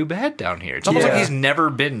not too bad down here. It's almost like he's never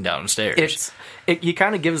been downstairs. He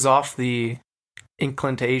kind of gives off the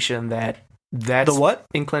inclination that's the what?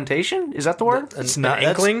 Inclination? Is that the word? It's not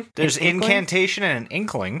inkling. There's Inkling? incantation and an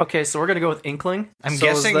inkling. Okay, so we're gonna go with inkling. I'm So is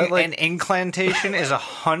guessing that, like- an inclination is a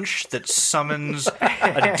hunch that summons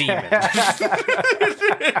a demon.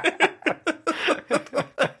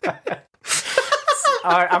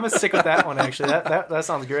 All right, I'm gonna stick with that one. Actually, that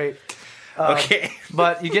sounds great. Okay.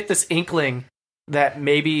 But you get this inkling that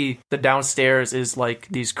maybe the downstairs is like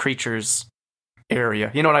these creatures'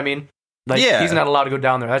 area. You know what I mean? Like he's not allowed to go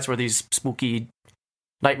down there. That's where these spooky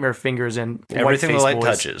nightmare fingers and Everything the white-faced light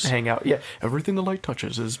boys touches. hang out. Yeah, everything the light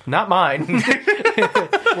touches is not mine.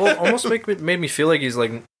 Well, it almost made me feel like he's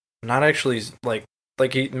like not actually like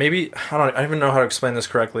he maybe I don't even know how to explain this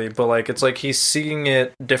correctly, but like it's like he's seeing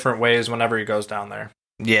it different ways whenever he goes down there.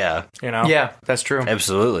 Yeah, You know? Yeah, that's true.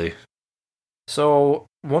 absolutely. So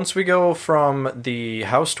once we go from the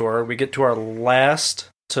house tour, we get to our last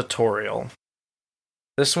tutorial.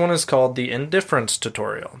 This one is called the Indifference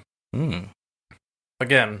Tutorial.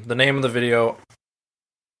 Again, the name of the video.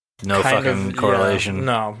 No kind fucking of, correlation. Yeah,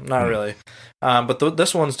 no, not really. But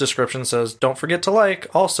this one's description says, "Don't forget to like.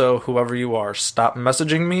 Also, whoever you are, stop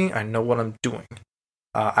messaging me. I know what I'm doing."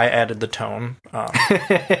 I added the tone.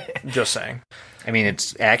 Just saying. I mean,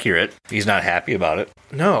 it's accurate. He's not happy about it.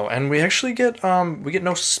 No, and we actually get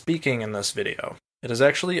no speaking in this video. It is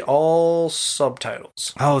actually all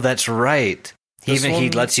subtitles. Oh, that's right. He This one-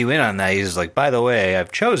 lets you in on that. He's like, by the way,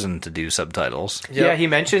 I've chosen to do subtitles. Yeah, he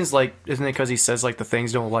mentions like, isn't it because he says like the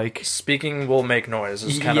things don't like? Speaking will make noise.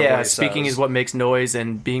 Is kind of what he speaking says. is what makes noise,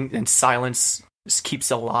 and silence just keeps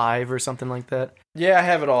alive or something like that. Yeah, I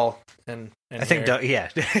have it all. In I think, here.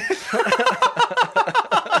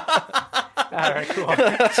 All right, cool.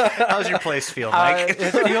 How's your place feel, Mike?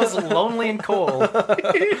 It feels lonely and cold.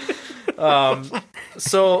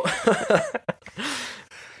 So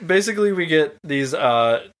basically, we get these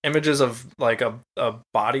images of like a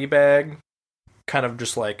body bag, kind of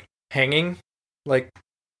just like hanging, like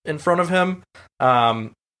in front of him,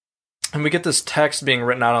 and we get this text being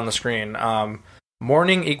written out on the screen.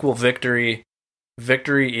 Morning equal victory,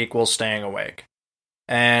 victory equals staying awake,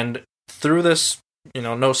 and through this,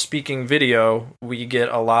 no speaking video, we get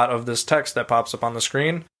a lot of this text that pops up on the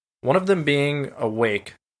screen. One of them being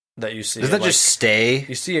awake. That you see. Does that just stay?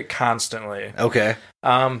 You see it constantly. Okay.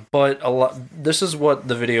 But a lot. This is what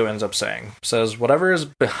the video ends up saying. It says, whatever is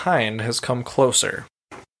behind has come closer.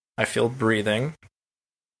 I feel breathing.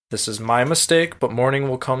 This is my mistake, but morning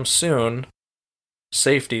will come soon.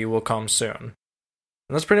 Safety will come soon.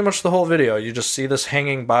 And that's pretty much the whole video. You just see this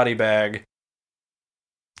hanging body bag.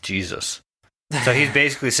 Jesus. So he's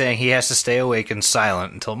basically saying he has to stay awake and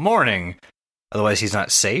silent until morning. Otherwise, he's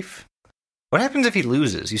not safe? What happens if he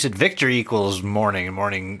loses? You said victory equals morning, and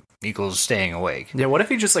morning equals staying awake. Yeah, what if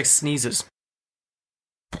he just like sneezes?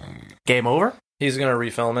 Game over? He's gonna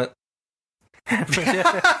refilm it.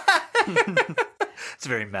 It's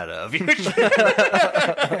very meta of you.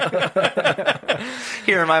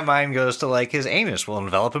 Here, my mind goes to like his anus will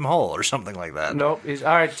envelop him whole or something like that. Nope.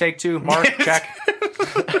 All right, take 2. Mark, check.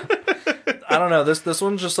 I don't know. This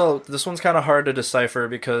one's this one's kind of hard to decipher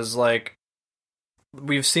because like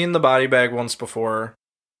we've seen the body bag once before.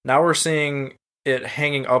 Now we're seeing it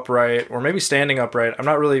hanging upright or maybe standing upright. I'm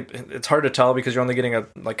not really. It's hard to tell because you're only getting a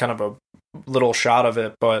like kind of a little shot of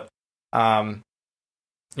it. But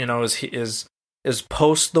is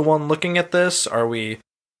Post the one looking at this? Are we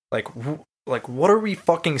like what are we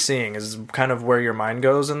fucking seeing? Is kind of where your mind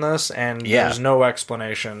goes in this, and there's no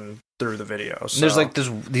explanation through the video. So. There's like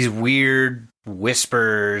these weird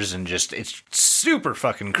whispers and just it's super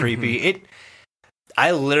fucking creepy. Mm-hmm.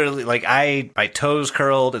 I literally like my toes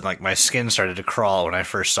curled and like my skin started to crawl when I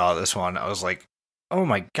first saw this one. I was like, oh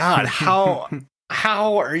my god, how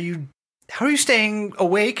are you staying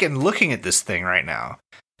awake and looking at this thing right now?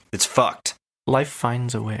 It's fucked. Life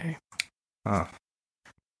finds a way. Oh.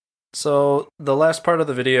 So the last part of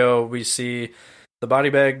the video, we see the body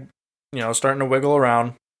bag, starting to wiggle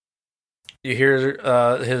around. You hear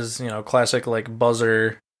his, classic like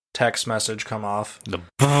buzzer text message come off. The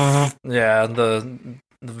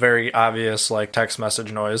very obvious like text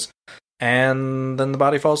message noise, and then the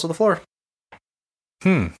body falls to the floor.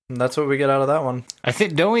 And that's what we get out of that one. I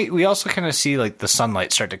think we also kind of see like the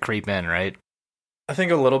sunlight start to creep in, right? I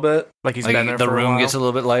think a little bit. Like he's been there the for a room while. gets a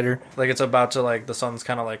little bit lighter. Like it's about to like the sun's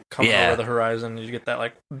kind of like coming over the horizon. You get that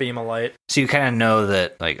like beam of light. So you kind of know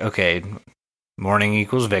that like, okay, morning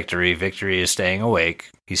equals victory. Victory is staying awake.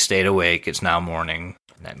 He stayed awake. It's now morning.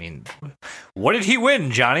 That means, what did he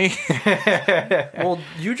win, Johnny? Well,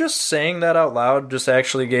 you just saying that out loud just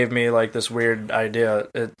actually gave me like this weird idea.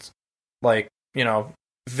 It's like,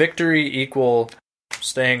 victory equal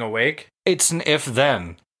staying awake. It's an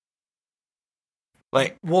if-then.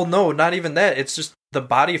 Like, well, no, not even that. It's just the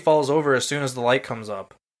body falls over as soon as the light comes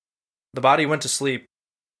up. The body went to sleep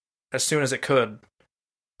as soon as it could.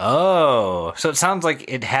 Oh, so it sounds like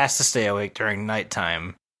it has to stay awake during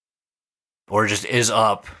nighttime. Or just is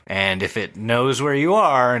up, and if it knows where you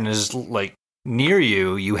are and is like near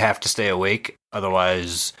you, you have to stay awake.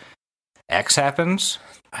 Otherwise, X happens.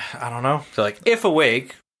 I don't know. So like, if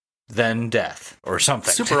awake, then death or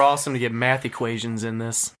something. Super awesome to get math equations in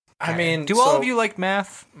this. I mean, do all of you like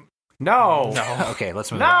math? No. Okay,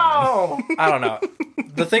 let's move on. No. I don't know.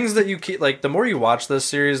 The things that you keep, like, the more you watch this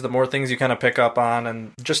series, the more things you kind of pick up on,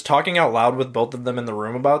 and just talking out loud with both of them in the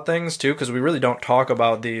room about things, too, because we really don't talk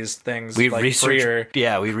about these things We like research.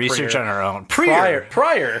 We research on our own. Prior.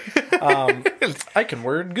 I can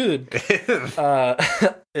word good.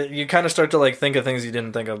 You kind of start to, like, think of things you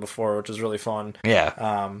didn't think of before, which is really fun.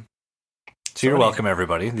 Yeah. So you're welcome,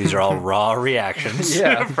 everybody. These are all raw reactions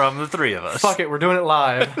from the three of us. Fuck it, we're doing it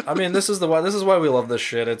live. I mean, this is why we love this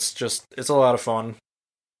shit. It's a lot of fun.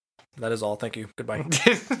 That is all. Thank you. Goodbye.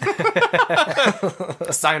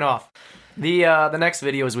 Sign off. The next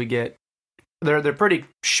videos we get, they're pretty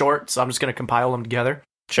short, so I'm just gonna compile them together.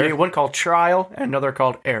 Sure. We get one called Trial and another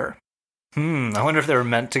called Error. I wonder if they were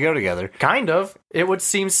meant to go together. Kind of. It would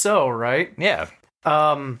seem so, right? Yeah.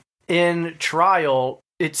 In Trial,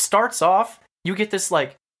 it starts off, you get this,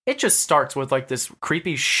 like, it just starts with, like, this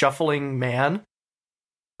creepy shuffling man,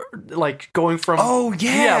 like, going from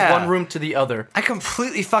one room to the other. I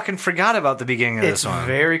completely fucking forgot about the beginning of this one. It's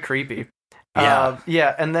very creepy.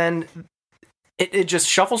 Yeah. And then it just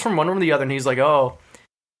shuffles from one room to the other, and he's like, oh,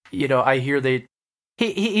 I hear they...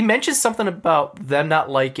 He mentions something about them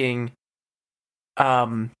not liking...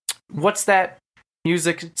 what's that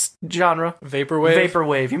music genre? Vaporwave?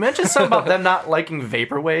 Vaporwave. He mentions something about them not liking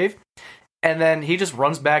Vaporwave, and then he just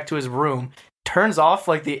runs back to his room, turns off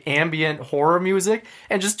like the ambient horror music,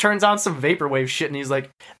 and just turns on some Vaporwave shit, and he's like,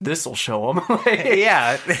 this'll show him.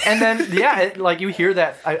 Yeah. And then, like, you hear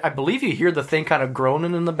that, I believe you hear the thing kind of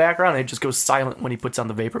groaning in the background, and it just goes silent when he puts on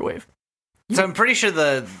the Vaporwave. So I'm pretty sure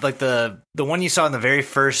the one you saw in the very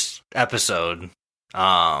first episode,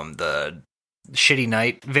 the Shitty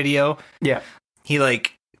Night video. Yeah.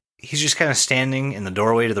 He's just kind of standing in the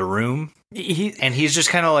doorway to the room. And he's just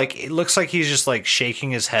kind of like, it looks like he's just like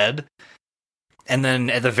shaking his head. And then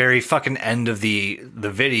at the very fucking end of the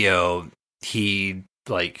video, he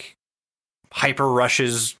like hyper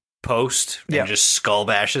rushes Post and just skull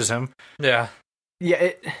bashes him. Yeah.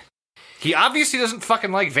 Yeah. He obviously doesn't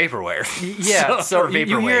fucking like Vaporware. Yeah. So you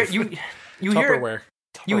hear Tupperware.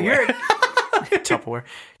 You hear it. Tupperware.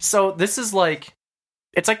 So this is like,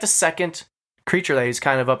 it's like the second creature that he's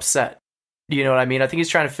kind of upset. You know what I mean? I think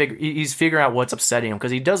he's figuring out what's upsetting him,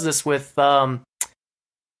 because he does this with the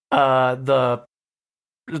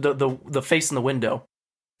face in the window.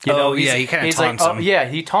 He kind of taunts him.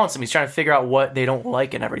 He taunts him. He's trying to figure out what they don't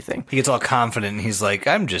like and everything. He gets all confident, and he's like,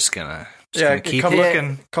 I'm just gonna keep looking.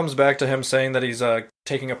 looking. Comes back to him saying that he's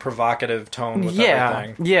taking a provocative tone with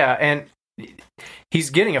everything. Yeah, and he's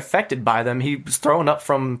getting affected by them. He's thrown up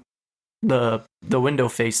from the window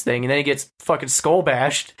face thing, and then he gets fucking skull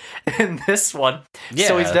bashed in this one. Yeah.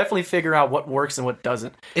 So he's definitely figuring out what works and what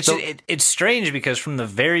doesn't. It's strange because from the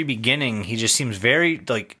very beginning, he just seems very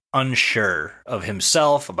like unsure of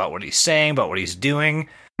himself, about what he's saying, about what he's doing.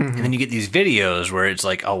 And then you get these videos where it's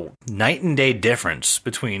like a night and day difference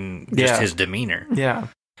between just his demeanor. Yeah.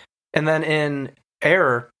 And then in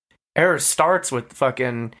Error starts with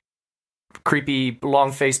fucking creepy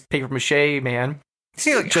long-faced papier-mâché man.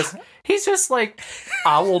 See, like, He's just like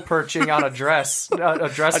owl perching on a dresser. A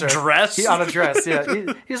dress? On a dress,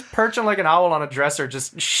 yeah. He's perching like an owl on a dresser,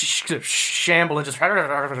 just shambling, just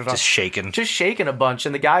shaking. Just shaking a bunch.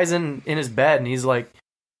 And the guy's in his bed, and he's like,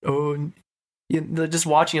 oh... just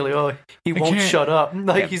watching it, like, oh, he won't shut up.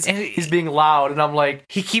 Like he's being loud, and I'm like,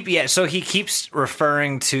 so he keeps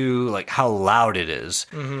referring to like how loud it is,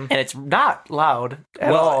 and it's not loud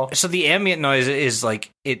at all. So the ambient noise is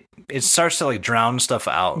like it starts to like drown stuff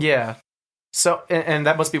out. Yeah. So and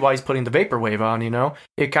that must be why he's putting the vaporwave on. You know,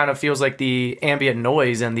 it kind of feels like the ambient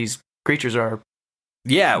noise, and these creatures are.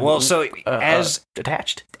 Yeah. Well, so as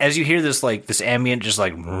attached, as you hear this like this ambient just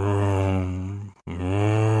like.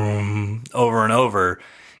 Over and over,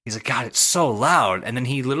 he's like, God, it's so loud. And then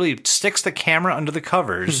he literally sticks the camera under the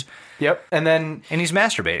covers. Yep. And he's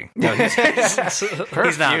masturbating. No, he's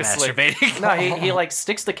not masturbating. No, he like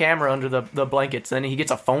sticks the camera under the blankets, and then he gets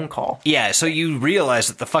a phone call. Yeah, so you realize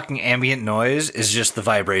that the fucking ambient noise is just the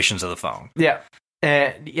vibrations of the phone. Yeah.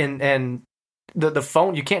 And the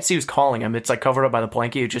phone, you can't see who's calling him. It's like covered up by the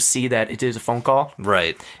blanket. You just see that it is a phone call.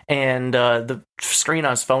 Right. And the screen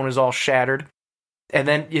on his phone is all shattered. And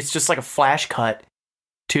then it's just like a flash cut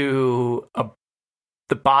to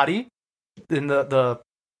the body, in the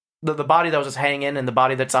body that was just hanging, and the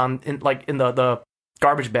body that's in the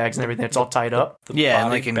garbage bags and everything. It's all tied up. And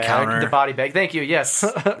like encounter the body bag. Thank you. Yes,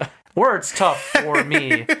 words tough for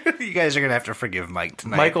me. You guys are gonna have to forgive Mike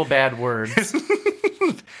tonight. Michael, bad words.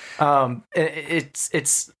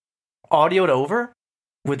 It's audioed over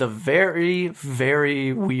with a very,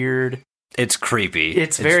 very weird. It's creepy.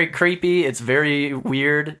 It's very creepy. It's very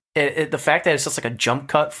weird. The fact that it's just like a jump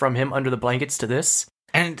cut from him under the blankets to this.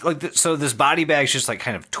 And like, so this body bag's just like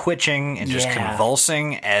kind of twitching and just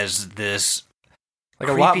convulsing as this. Like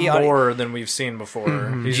a lot more than we've seen before.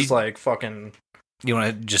 Mm-hmm. He's just like fucking. You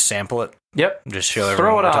want to just sample it? Yep. Just show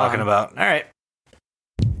everyone what we're talking about. All right.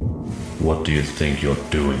 What do you think you're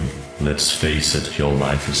doing? Let's face it, your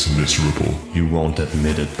life is miserable. You won't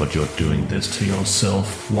admit it, but you're doing this to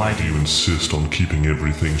yourself. Why do you insist on keeping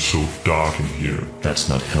everything so dark in here? That's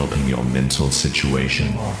not helping your mental situation.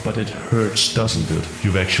 Oh, but it hurts, doesn't it?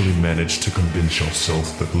 You've actually managed to convince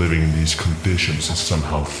yourself that living in these conditions is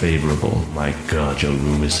somehow favorable. My God, your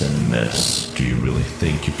room is a mess. Do you really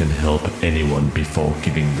think you can help anyone before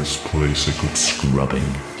giving this place a good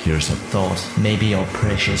scrubbing? Here's a thought. Maybe your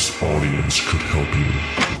precious audience could help you.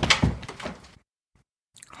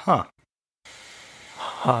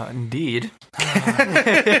 Indeed.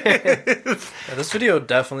 This video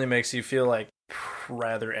definitely makes you feel like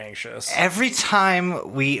rather anxious. Every time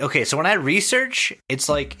so when I research, it's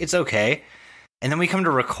like, it's okay. And then we come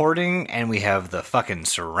to recording and we have the fucking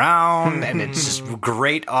surround and it's just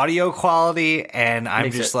great audio quality. And I'm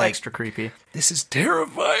Makes just it like, extra creepy. This is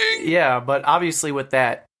terrifying. Yeah, but obviously with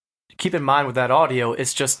that, keep in mind with that audio,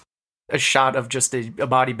 it's just a shot of just a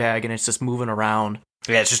body bag and it's just moving around.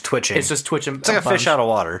 Yeah, it's just twitching. It's just twitching. It's like a fish out of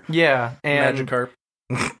water. Yeah, and Imagine carp.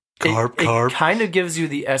 It kind of gives you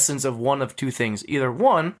the essence of one of two things. Either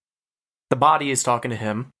one, the body is talking to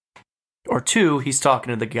him, or two, he's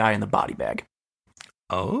talking to the guy in the body bag.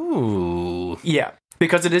 Oh. Yeah,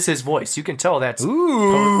 because it is his voice. You can tell that's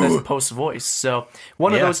Post's voice. So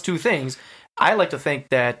one of those two things. I like to think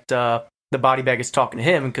that the body bag is talking to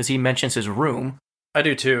him because he mentions his room. I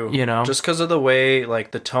do too. You know, just because of the way,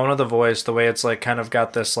 like the tone of the voice, the way it's like kind of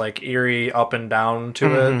got this like eerie up and down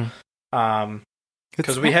to it.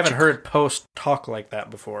 Because we haven't heard Post talk like that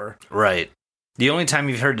before. Right. The only time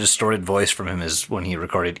you've heard a distorted voice from him is when he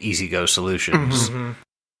recorded Easy Go Solutions. Mm-hmm.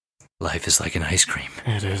 Life is like an ice cream.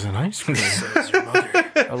 It is an ice cream. Says your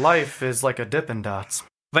mother. Life is like a Dippin' Dots.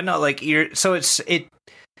 But no, like it.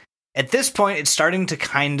 At this point, it's starting to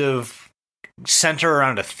kind of center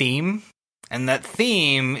around a theme. And that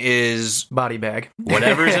theme is body bag.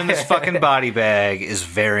 Whatever's in this fucking body bag is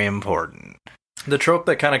very important. The trope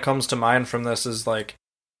that kind of comes to mind from this is like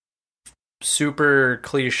super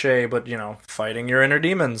cliche, but you know, fighting your inner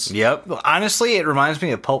demons. Yep. Honestly, it reminds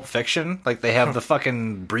me of Pulp Fiction. Like they have the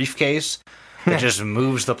fucking briefcase that just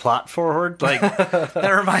moves the plot forward. Like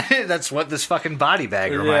that's what this fucking body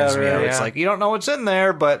bag reminds me of. It's like you don't know what's in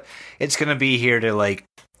there, but it's gonna be here to like,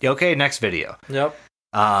 okay, next video. Yep.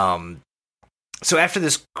 So after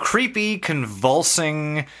this creepy,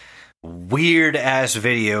 convulsing, weird-ass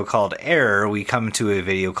video called Error, we come to a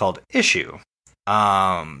video called Issue.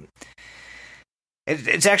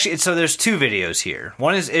 It's actually, so there's two videos here.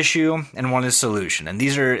 One is Issue, and one is Solution. And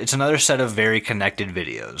it's another set of very connected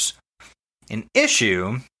videos. In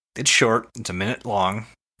Issue, it's short, it's a minute long,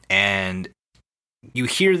 and you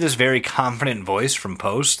hear this very confident voice from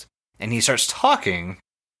Post, and he starts talking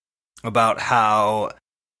about how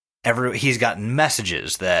he's gotten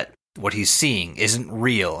messages that what he's seeing isn't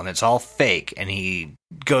real and it's all fake, and he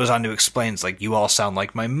goes on to explain, it's like, you all sound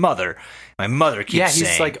like my mother. My mother keeps saying...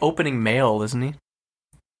 Yeah, he's like opening mail, isn't he?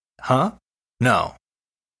 Huh? No.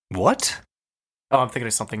 What? Oh, I'm thinking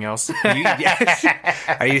of something else.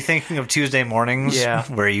 Are you thinking of Tuesday mornings? Yeah.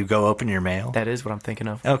 Where you go open your mail? That is what I'm thinking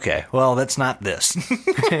of. Okay, well, that's not this.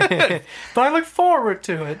 But I look forward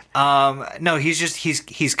to it. No,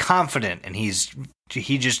 he's confident, and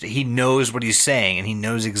he knows what he's saying, and he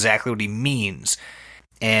knows exactly what he means.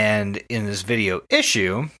 And in this video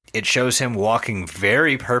Issue, it shows him walking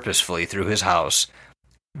very purposefully through his house.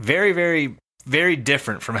 Very, very, very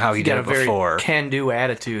different from how he did it before. Very can-do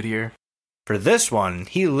attitude here. For this one,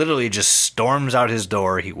 he literally just storms out his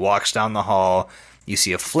door. He walks down the hall. You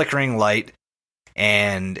see a flickering light,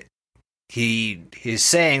 and he's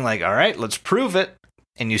saying, like, all right, let's prove it.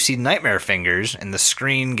 And you see nightmare fingers, and the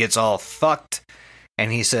screen gets all fucked.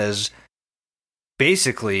 And he says,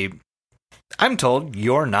 basically, I'm told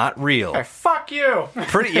you're not real. Hey, fuck you!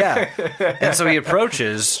 Yeah. And so he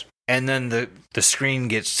approaches, and then the screen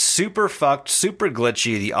gets super fucked, super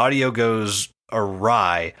glitchy. The audio goes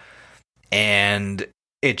awry. And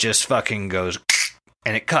it just fucking goes,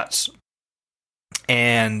 and it cuts.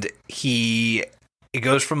 And it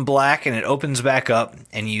goes from black, and it opens back up,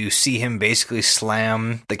 and you see him basically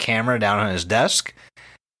slam the camera down on his desk.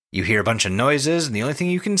 You hear a bunch of noises, and the only thing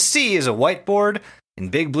you can see is a whiteboard in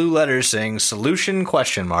big blue letters saying "Solution?"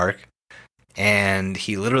 And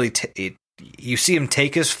he literally, you see him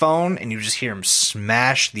take his phone, and you just hear him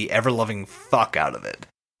smash the ever-loving fuck out of it.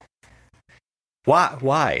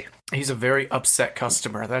 Why? He's a very upset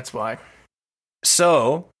customer, that's why.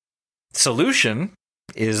 So, Solution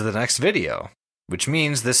is the next video, which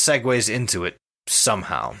means this segues into it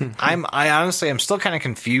somehow. I honestly, I'm still kind of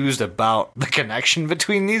confused about the connection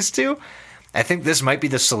between these two. I think this might be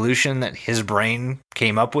the solution that his brain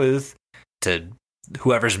came up with to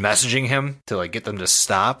whoever's messaging him to like get them to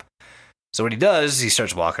stop. So what he does, he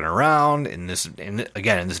starts walking around in this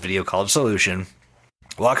video called Solution,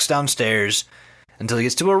 walks downstairs until he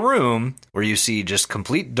gets to a room where you see just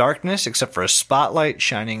complete darkness except for a spotlight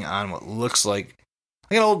shining on what looks like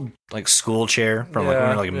an old like school chair from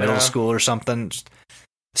middle school or something.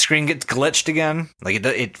 The screen gets glitched again, like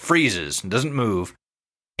it freezes and doesn't move.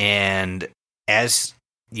 And as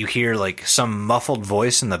you hear like some muffled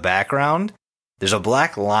voice in the background, there's a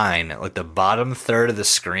black line at like the bottom third of the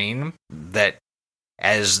screen that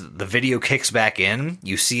as the video kicks back in,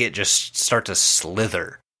 you see it just start to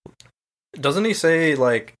slither. Doesn't he say,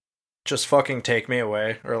 like, just fucking take me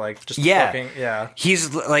away? Or, like, just fucking, yeah.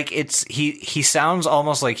 He's, like, he sounds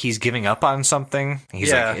almost like he's giving up on something.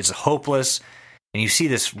 He's like, it's hopeless. And you see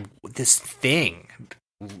this thing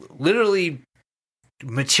literally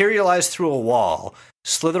materialize through a wall,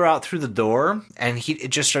 slither out through the door, and it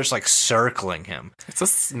just starts, like, circling him. It's a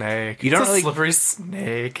snake. It's a slippery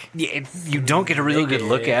snake. Yeah, you don't get a really good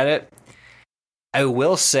look at it. I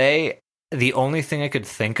will say, the only thing I could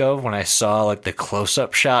think of when I saw like the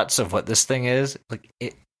close-up shots of what this thing is, like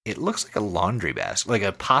it looks like a laundry basket, like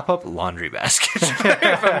a pop-up laundry basket.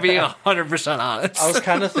 If I'm being 100% honest, I was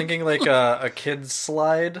kind of thinking like a kid's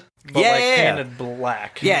slide, but painted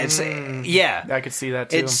black. Yeah, I could see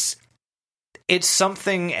that too. It's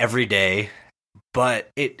something every day, but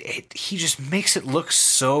he just makes it look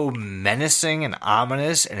so menacing and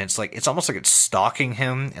ominous, and it's almost like it's stalking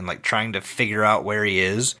him and like trying to figure out where he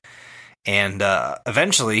is. And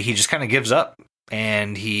eventually he just kind of gives up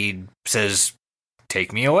and he says,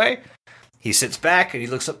 take me away. He sits back and he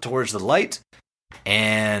looks up towards the light,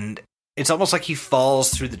 and it's almost like he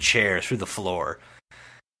falls through the chair, through the floor.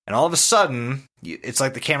 And all of a sudden, it's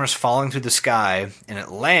like the camera's falling through the sky, and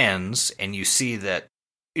it lands, and you see that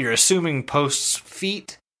you're assuming Post's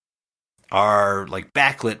feet are like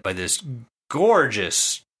backlit by this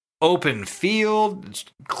gorgeous open field,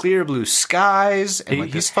 clear blue skies, and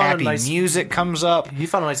like this happy music comes up. He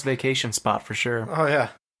found a nice vacation spot for sure. Oh yeah.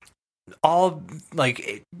 All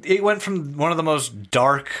like it went from one of the most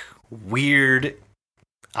dark, weird,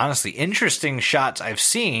 honestly interesting shots I've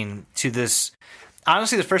seen to this.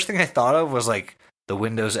 Honestly, the first thing I thought of was like the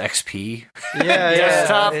Windows XP Yeah,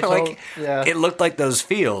 desktop. it's Like all- yeah. it looked like those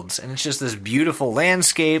fields, and it's just this beautiful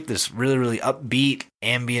landscape, this really, really upbeat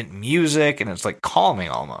ambient music, and it's like calming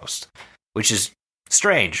almost, which is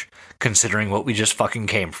strange considering what we just fucking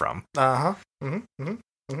came from. Uh-huh. Mm-hmm.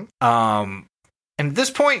 And at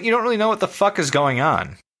this point, you don't really know what the fuck is going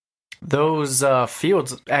on. Those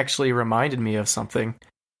fields actually reminded me of something.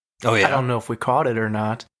 Oh yeah, I don't know if we caught it or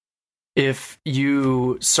not. If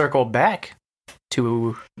you circle back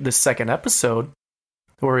to the second episode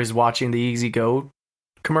where he's watching the Easy Go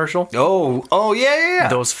commercial, Oh yeah.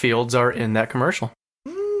 those fields are in that commercial.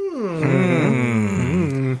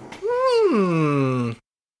 Mm.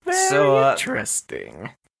 Very So, interesting.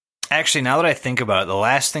 Actually, now that I think about it, the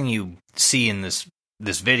last thing you see in this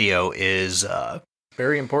video is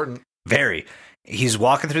Very important. He's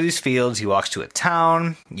walking through these fields. He walks to a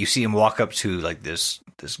town. You see him walk up to like this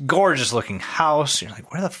gorgeous looking house. You're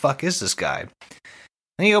like, where the fuck is this guy?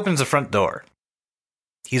 Then he opens the front door.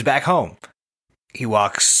 He's back home. He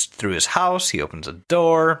walks through his house. He opens a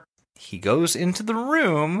door. He goes into the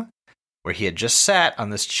room where he had just sat on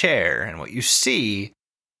this chair. And what you see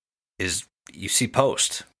is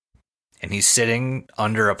Post. And he's sitting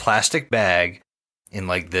under a plastic bag in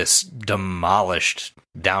like this demolished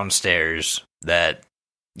downstairs that,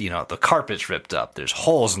 you know, the carpet's ripped up. There's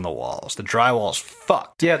holes in the walls. The drywall's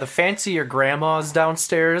fucked. Yeah, the fancier grandmas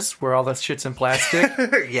downstairs where all that shit's in plastic.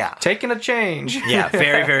 Yeah. Taking a change. Yeah,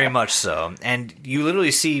 very, very much so. And you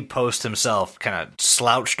literally see Post himself kind of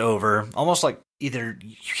slouched over, almost like either,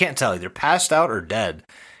 you can't tell, either passed out or dead.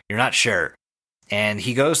 You're not sure. And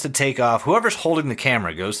he goes to take off, whoever's holding the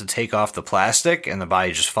camera goes to take off the plastic, and the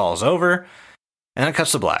body just falls over, and it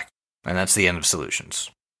cuts to black. And that's the end of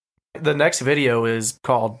Solutions. The next video is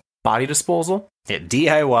called Body Disposal. Yeah,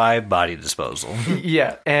 DIY body disposal.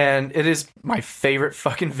 Yeah, and it is my favorite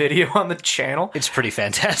fucking video on the channel. It's pretty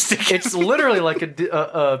fantastic. It's literally like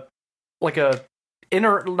not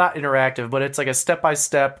interactive, but it's like a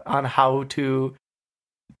step-by-step on how to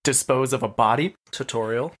dispose of a body.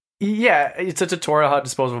 Tutorial. Yeah, it's a tutorial how to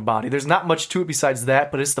dispose of a body. There's not much to it besides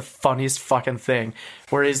that, but it's the funniest fucking thing.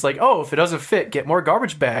 Where he's like, oh, if it doesn't fit, get more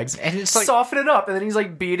garbage bags. And it's like, soften it up. And then he's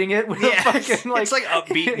like beating it with a fucking like... it's like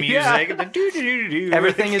upbeat Yeah. music.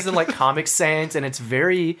 Everything is in like Comic Sans, and it's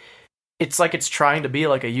very... It's like it's trying to be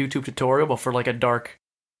like a YouTube tutorial, but for like a dark...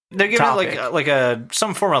 They're giving topic. it like a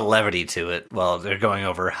some form of levity to it while they're going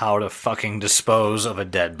over how to fucking dispose of a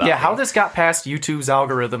dead body. Yeah, how this got past YouTube's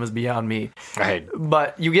algorithm is beyond me. Right.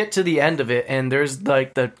 But you get to the end of it, and there's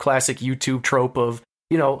like the classic YouTube trope of,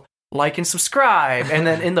 you know, like and subscribe. And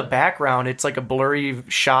then in the background, it's like a blurry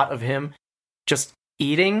shot of him just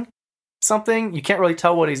eating something. You can't really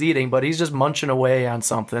tell what he's eating, but he's just munching away on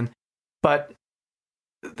something. But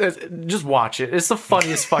just watch it. It's the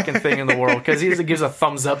funniest fucking thing in the world because he gives a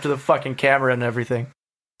thumbs up to the fucking camera and everything.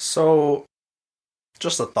 So,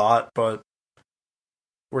 just a thought, but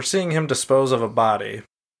we're seeing him dispose of a body.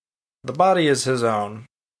 The body is his own,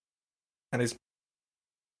 and he's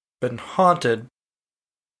been haunted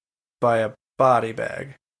by a body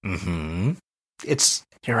bag. Mm-hmm.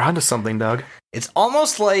 You're onto something, Doug. It's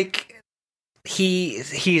almost like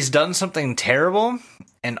he's done something terrible,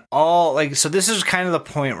 and all like, so this is kind of the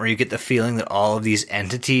point where you get the feeling that all of these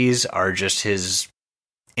entities are just his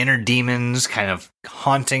inner demons kind of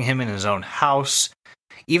haunting him in his own house.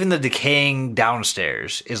 Even the decaying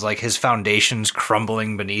downstairs is like his foundations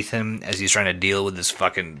crumbling beneath him as he's trying to deal with this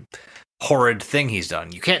fucking horrid thing he's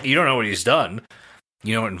done. You don't know what he's done.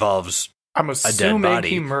 You know, it involves I'm a dead assuming body.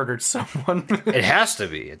 he murdered someone. It has to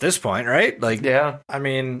be at this point, right? Like, Yeah. I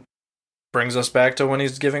mean, brings us back to when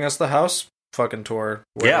he's giving us the house fucking tour,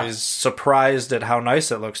 where Yeah. he's surprised at how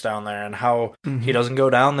nice it looks down there and how he doesn't go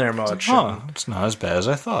down there much. And it's not as bad as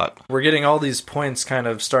I thought. we're getting all these points kind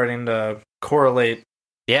of starting to correlate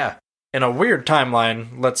Yeah, in a weird timeline.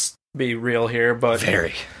 Let's be real here, but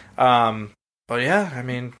very. but yeah, I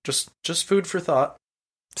mean, just food for thought.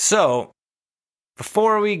 So,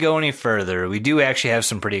 before we go any further, we do actually have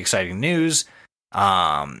some pretty exciting news.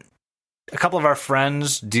 A couple of our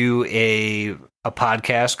friends do a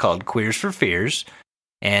podcast called Queers for Fears,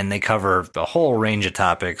 and they cover a whole range of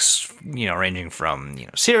topics, you know, ranging from, you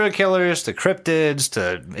know, serial killers to cryptids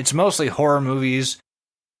to, it's mostly horror movies.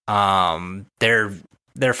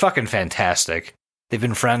 They're fucking fantastic. They've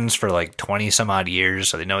been friends for like 20 some odd years,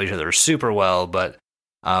 so they know each other super well, but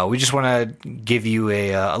we just want to give you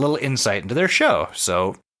a little insight into their show.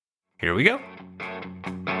 So here we go.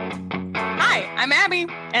 Hi, I'm Abby,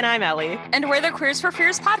 And I'm Ellie. and we're the Queers for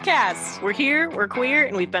Fears podcast. We're here, we're queer,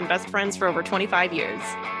 and we've been best friends for over 25 years.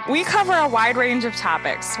 We cover a wide range of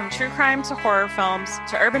topics, from true crime to horror films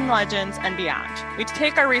to urban legends and beyond. We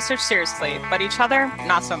take our research seriously, but each other,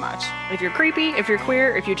 not so much. If you're creepy, if you're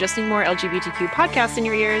queer, if you just need more LGBTQ podcasts in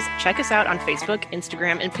your ears, check us out on Facebook,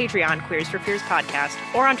 Instagram, and Patreon, Queers for Fears Podcast,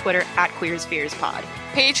 or on Twitter @QueersFearsPod.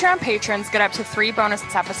 Patreon patrons get up to 3 bonus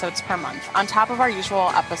episodes per month, on top of our usual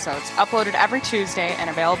episodes, uploaded every Tuesday and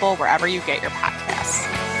available wherever you get your podcasts.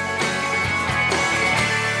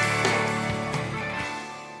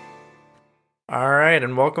 All right,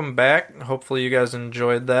 and welcome back. Hopefully you guys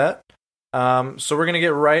enjoyed that. So we're going to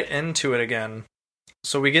get right into it again.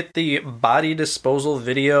 So we get the body disposal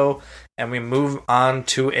video, and we move on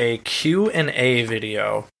to a Q&A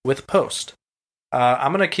video with Post.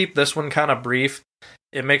 I'm going to keep this one kind of brief.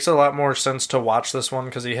 It makes a lot more sense to watch this one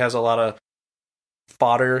because he has a lot of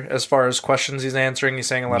fodder as far as questions he's answering. He's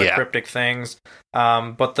saying a lot of cryptic things.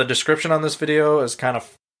 But the description on this video is kind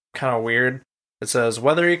of weird. It says,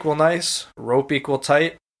 weather equal nice, rope equal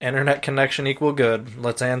tight, internet connection equal good.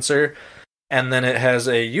 Let's answer. And then it has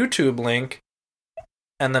a YouTube link,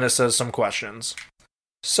 and then it says some questions.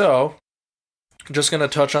 So, just going to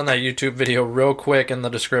touch on that YouTube video real quick in the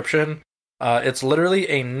description. It's literally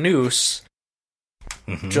a noose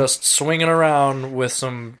just swinging around with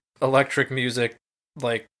some electric music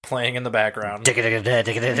like playing in the background. I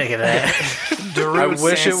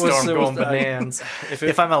wish it was going bananas.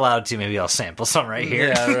 If I'm allowed to, maybe I'll sample some right here.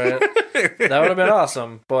 Yeah, right. That would have been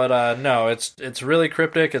awesome. But no, it's really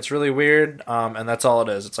cryptic. It's really weird. And that's all it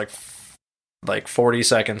is. It's like 40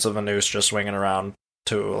 seconds of a noose just swinging around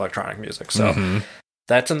to electronic music. So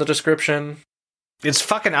that's in the description. It's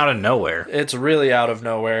fucking out of nowhere. It's really out of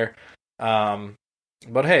nowhere.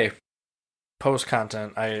 But hey, Post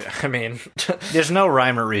content. I mean, there's no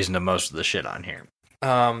rhyme or reason to most of the shit on here.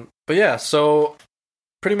 But yeah, so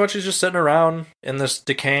pretty much he's just sitting around in this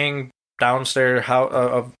decaying downstairs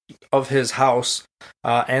of his house,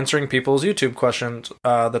 answering people's YouTube questions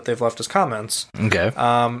that they've left as comments. Okay.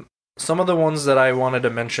 Some of the ones that I wanted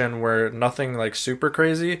to mention were nothing like super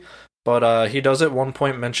crazy, but he does at one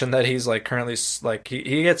point mention that he's like currently like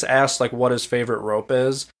he gets asked like what his favorite rope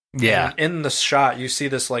is. Yeah. And in the shot, you see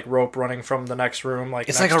this like rope running from the next room. Like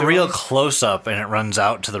it's like a real close up, and it runs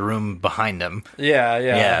out to the room behind him.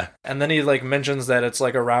 Yeah. And then he like mentions that it's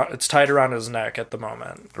like it's tied around his neck at the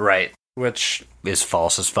moment, right? Which is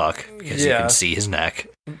false as fuck because you can see his neck.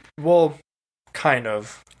 Well, kind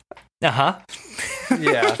of. Yeah.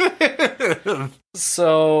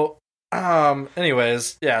 So,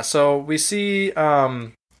 anyways, yeah. So we see at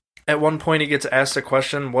one point he gets asked a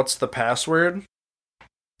question: "What's the password?"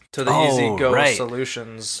 To the Easy Go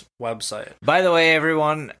Solutions website. By the way,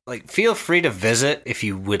 everyone, like, feel free to visit if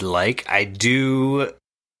you would like. I do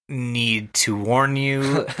need to warn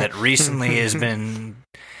you that recently the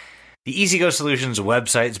Easy Go Solutions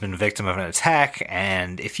website has been victim of an attack,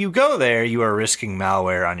 and if you go there, you are risking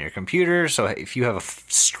malware on your computer. So if you have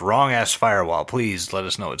a strong ass firewall, please let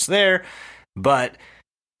us know it's there. But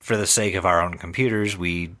for the sake of our own computers,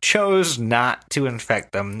 we chose not to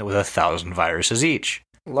infect them with 1,000 viruses each.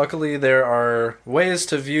 Luckily, there are ways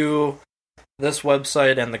to view this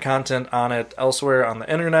website and the content on it elsewhere on the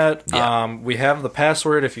internet. Yeah. We have the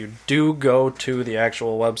password if you do go to the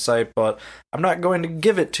actual website, but I'm not going to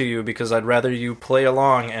give it to you because I'd rather you play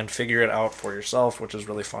along and figure it out for yourself, which is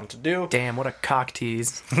really fun to do. Damn, what a cock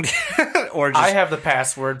tease. Or just, I have the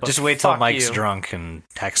password, but just wait till Mike's you. drunk and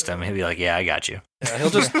text him. He'll be like, yeah, I got you. Yeah,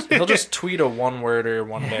 he'll just tweet a one-worder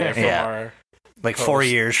one day from our... Like post. 4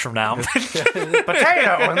 years from now.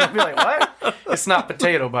 Potato! And they'll be like, what? It's not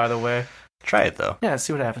potato, by the way. Try it, though. Yeah,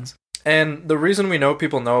 see what happens. And the reason we know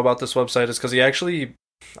people know about this website is because he actually,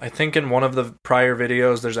 I think in one of the prior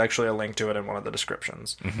videos, there's actually a link to it in one of the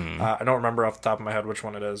descriptions. I don't remember off the top of my head which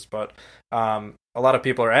one it is, but a lot of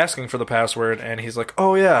people are asking for the password, and he's like,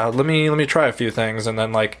 oh yeah, let me try a few things, and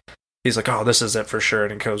then like he's like, oh, this is it for sure,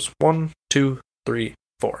 and he goes 1, 2, 3,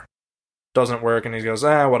 4. Doesn't work, and he goes,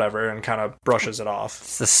 whatever, and kind of brushes it off.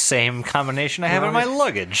 It's the same combination I have in my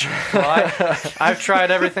luggage. Well, I've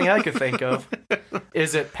tried everything I could think of.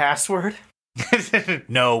 Is it password?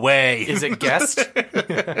 No way. Is it guest?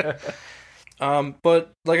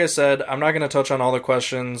 But like I said, I'm not going to touch on all the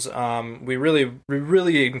questions. We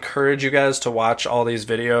really encourage you guys to watch all these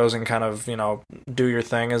videos and kind of, do your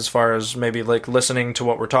thing as far as maybe like listening to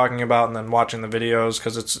what we're talking about and then watching the videos,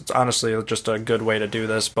 because it's honestly just a good way to do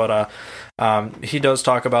this. But he does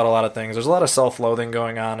talk about a lot of things. There's a lot of self-loathing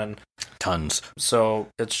going on, and tons. So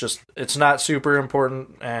it's not super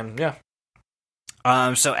important, and yeah.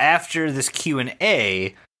 So after this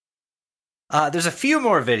Q&A, there's a few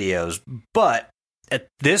more videos, but at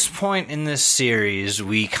this point in this series,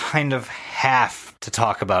 we kind of have to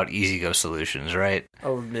talk about EasyGo Solutions, right?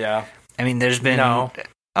 Oh, yeah. I mean, there's been... No.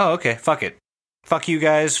 Oh, okay. Fuck it. Fuck you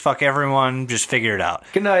guys. Fuck everyone. Just figure it out.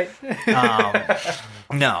 Good night.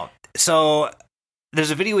 No. So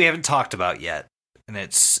there's a video we haven't talked about yet, and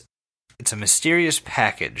it's a mysterious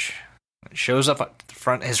package. It shows up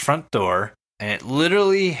at his front door, and it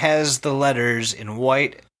literally has the letters in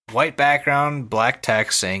white background, black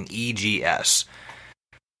text saying EGS.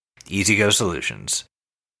 EasyGo Solutions.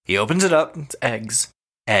 He opens it up. It's eggs.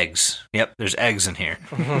 Eggs. Yep, there's eggs in here.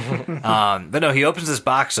 But no, he opens this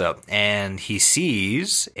box up, and he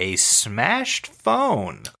sees a smashed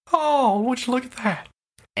phone. Oh, would you look at that?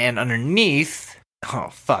 And underneath, oh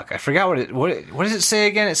fuck, I forgot what does it say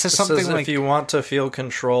again? It says something like, if you want to feel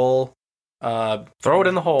control, throw it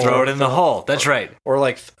in the hole. throw it in the hole. That's right. Or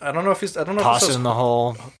like, I don't know if Toss it in the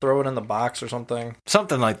hole. Throw it in the box or something.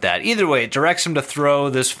 Something like that. Either way, it directs him to throw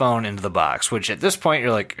this phone into the box, which at this point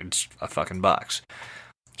you're like, it's a fucking box.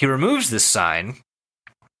 He removes this sign,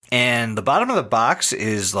 and the bottom of the box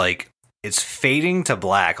is like, it's fading to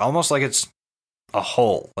black, almost like it's a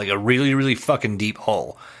hole, like a really, really fucking deep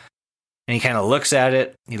hole. And he kind of looks at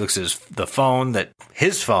it. He looks at his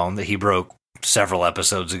phone that he broke several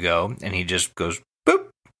episodes ago, and he just goes, boop.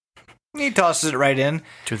 He tosses it right in.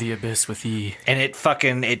 To the abyss with E. And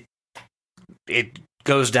it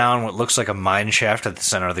goes down what looks like a mine shaft at the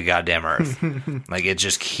center of the goddamn earth. Like, it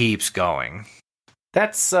just keeps going.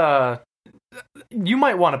 That's, you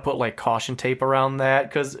might want to put, like, caution tape around that,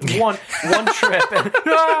 because one trip and...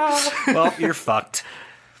 Well, you're fucked.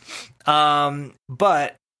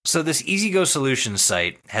 But, so this EasyGo Solutions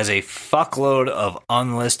site has a fuckload of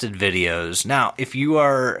unlisted videos. Now, if you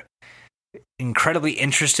are incredibly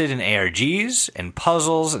interested in ARGs and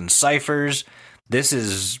puzzles and ciphers, this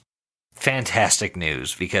is fantastic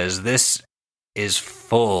news, because this is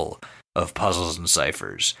full of puzzles and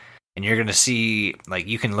ciphers. And you're going to see, like,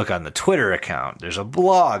 you can look on the Twitter account. There's a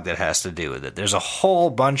blog that has to do with it. There's a whole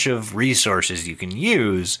bunch of resources you can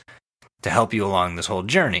use to help you along this whole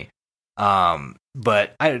journey.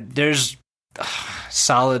 But there's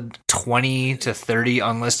solid 20 to 30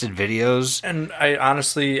 unlisted videos. And I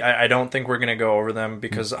honestly, I don't think we're going to go over them,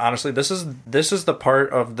 because honestly, this is the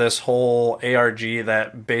part of this whole ARG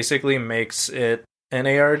that basically makes it an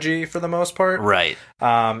ARG for the most part. Right.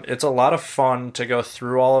 It's a lot of fun to go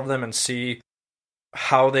through all of them and see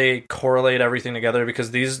how they correlate everything together,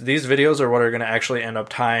 because these videos are what are going to actually end up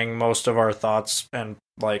tying most of our thoughts and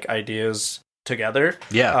like ideas together.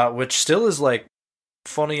 Yeah. Which still is like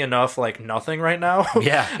funny enough, like nothing right now.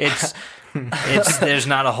 Yeah. It's there's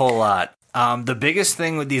not a whole lot. The biggest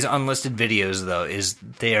thing with these unlisted videos though is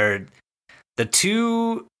they're the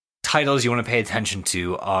two titles you want to pay attention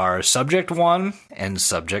to are Subject 1 and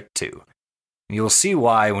Subject 2. You'll see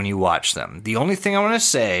why when you watch them. The only thing I want to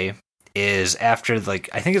say is after, like,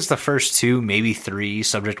 I think it's the first 2, maybe 3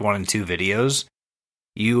 Subject 1 and 2 videos,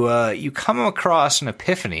 you come across an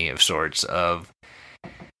epiphany of sorts of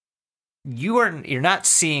you're not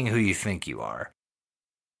seeing who you think you are.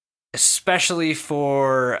 Especially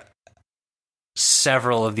for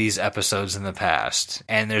several of these episodes in the past,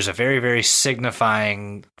 and there's a very, very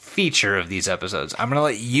signifying feature of these episodes. I'm going to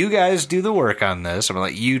let you guys do the work on this. I'm going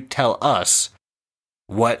to let you tell us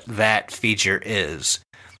what that feature is,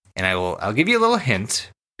 and I'll give you a little hint.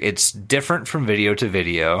 It's different from video to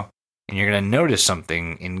video, and you're going to notice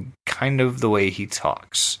something in kind of the way he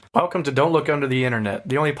talks. Welcome to Don't Look Under the Internet,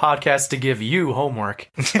 the only podcast to give you homework.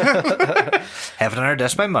 Have it on our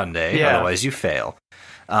desk by Monday, otherwise you fail.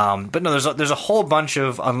 But no, there's a whole bunch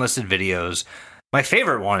of unlisted videos. My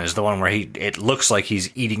favorite one is the one where it looks like he's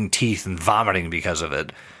eating teeth and vomiting because of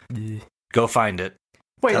it. Go find it.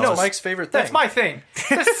 Wait, no, Mike's favorite thing. That's my thing.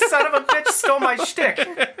 This son of a bitch stole my shtick.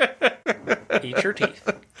 Eat your teeth.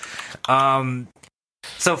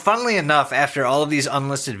 So funnily enough, after all of these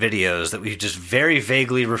unlisted videos that we've just very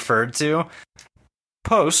vaguely referred to,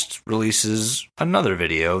 Post releases another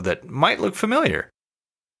video that might look familiar.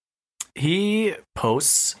 He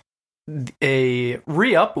posts a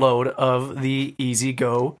re-upload of the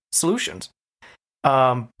EasyGo Solutions.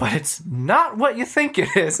 But it's not what you think it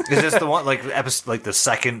is. Is this the one, like the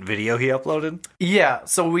second video he uploaded? Yeah,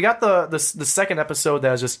 so we got the second episode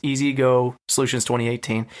that was just EasyGo Solutions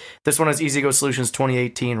 2018. This one is EasyGo Solutions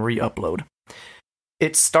 2018 re-upload.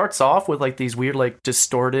 It starts off with like these weird, like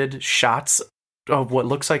distorted shots of what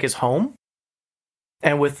looks like his home,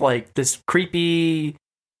 and with like this creepy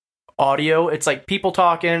audio. It's like people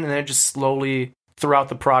talking, and then just slowly throughout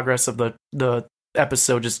the progress of the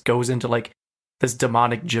episode just goes into like this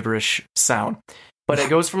demonic gibberish sound. But it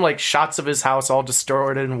goes from like shots of his house all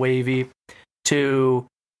distorted and wavy to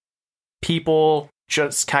people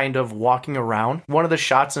just kind of walking around. One of the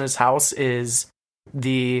shots in his house is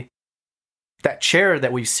that chair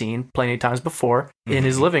that we've seen plenty of times before in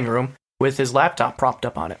his living room with his laptop propped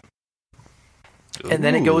up on it. And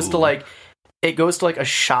then it goes to like a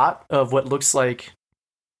shot of what looks like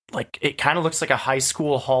it kind of looks like a high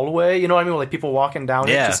school hallway, you know what I mean? Like people walking down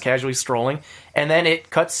it, just casually strolling. And then it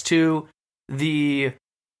cuts to the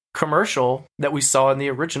commercial that we saw in the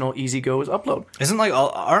original Easy Go's upload.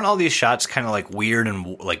 Aren't all these shots kind of like weird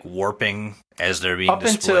and like warping as they're being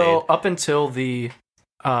displayed? Up until the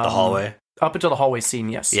hallway? Up until the hallway scene,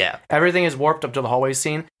 yes. Yeah. Everything is warped up to the hallway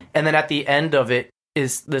scene. And then at the end of it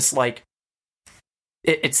is this like,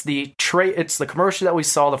 it's the commercial that we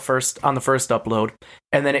saw on the first upload,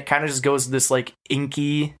 and then it kind of just goes to this like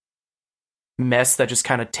inky mess that just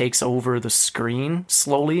kind of takes over the screen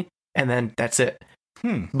slowly, and then that's it.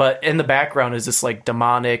 But in the background is this like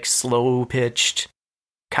demonic, slow pitched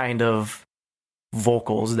kind of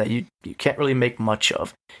vocals that you can't really make much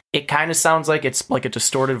of. It kind of sounds like it's like a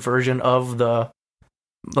distorted version of the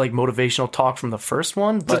like motivational talk from the first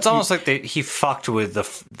one, but it's almost like he fucked with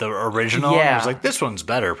the original. Yeah, he was like, this one's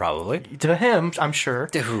better, probably to him, I'm sure.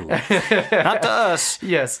 Not to us.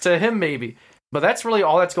 Yes, to him maybe. But that's really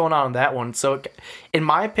all that's going on in that one. So, in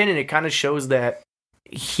my opinion, it kind of shows that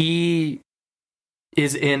he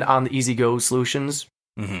is in on the Easy Go Solutions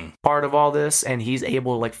part of all this, and he's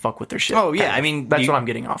able to like fuck with their shit. Oh yeah, I mean that's what I'm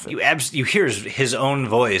getting off it. You hear his own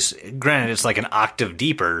voice. Granted, it's like an octave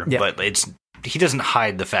deeper, but he doesn't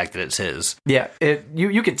hide the fact that it's his. Yeah,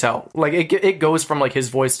 you can tell. Like it goes from like his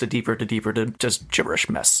voice to deeper to just gibberish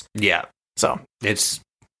mess. Yeah. So that's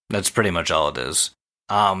pretty much all it is.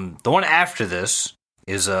 The one after this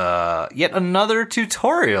is yet another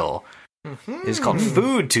tutorial. It's called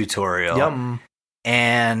Food Tutorial. Yum.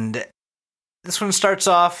 And this one starts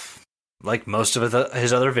off like most of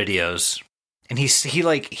his other videos, and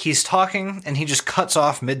he's talking and he just cuts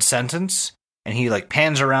off mid sentence. And he like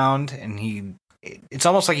pans around, and it's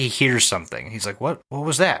almost like he hears something. He's like, "What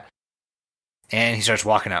was that?" And he starts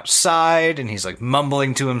walking outside, and he's like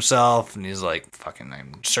mumbling to himself, and he's like, "Fucking,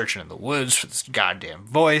 I'm searching in the woods for this goddamn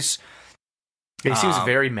voice." He seems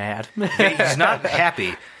very mad. He's not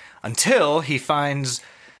happy until he finds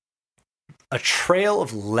a trail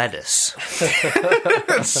of lettuce.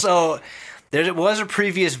 So there was a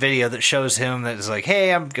previous video that shows him that is like,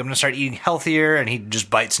 hey, I'm going to start eating healthier, and he just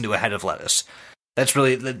bites into a head of lettuce.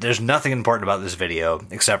 There's nothing important about this video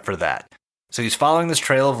except for that. So he's following this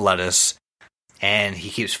trail of lettuce, and he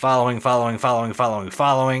keeps following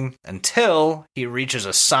until he reaches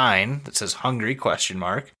a sign that says hungry ?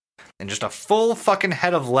 And just a full fucking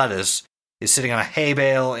head of lettuce is sitting on a hay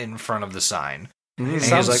bale in front of the sign. He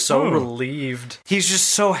sounds like so relieved. He's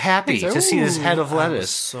just so happy to see this head of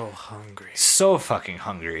lettuce. So hungry. So fucking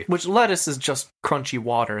hungry. Which lettuce is just crunchy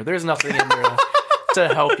water. There's nothing in there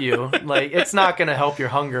to help you. Like, it's not going to help your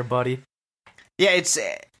hunger, buddy. Yeah, it's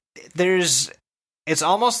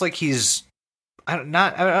almost like he's I don't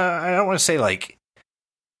want to say like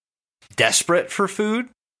desperate for food.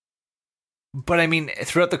 But I mean,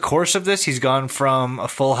 throughout the course of this, he's gone from a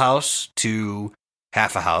full house to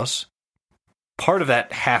half a house. Part of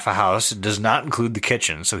that half a house does not include the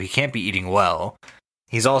kitchen, so he can't be eating well.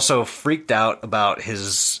 He's also freaked out about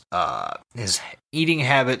his eating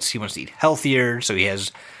habits. He wants to eat healthier, so he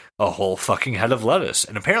has a whole fucking head of lettuce.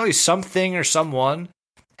 And apparently something or someone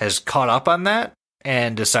has caught up on that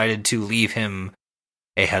and decided to leave him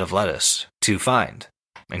a head of lettuce to find.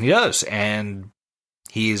 And he does, and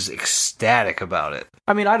he's ecstatic about it.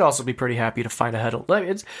 I mean, I'd also be pretty happy to find a head of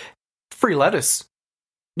lettuce. It's free lettuce.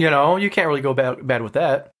 You know, you can't really go bad with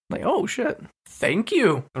that. Like, oh, shit. Thank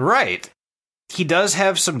you. Right. He does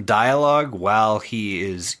have some dialogue while he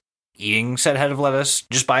is eating said head of lettuce,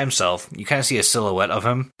 just by himself. You kind of see a silhouette of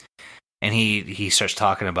him. And he starts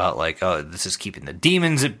talking about, like, oh, this is keeping the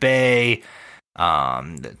demons at bay.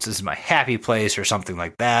 This is my happy place or something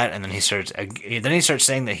like that. And then he starts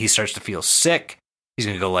saying that he starts to feel sick. He's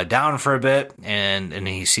going to go lie down for a bit. And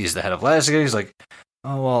he sees the head of lettuce again. He's like,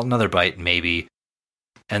 oh, well, another bite, maybe.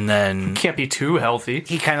 And then can't be too healthy.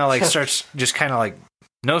 He kind of like starts just kind of like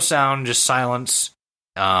no sound, just silence.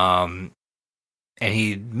 And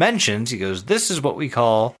he goes, this is what we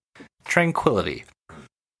call tranquility.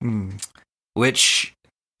 Which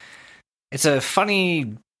it's a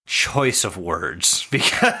funny choice of words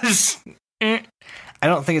because I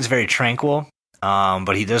don't think it's very tranquil.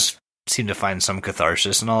 But he does seem to find some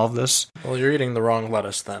catharsis in all of this. Well, you're eating the wrong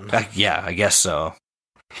lettuce then. Yeah, I guess so.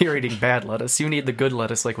 You're eating bad lettuce. You need the good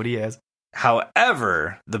lettuce like what he has.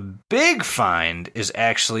 However, the big find is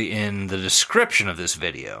actually in the description of this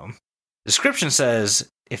video. The description says,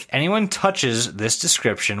 If anyone touches this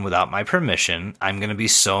description without my permission, I'm going to be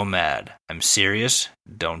so mad. I'm serious.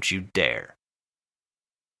 Don't you dare.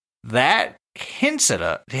 That hints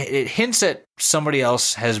at somebody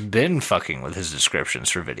else has been fucking with his descriptions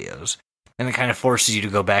for videos. And it kind of forces you to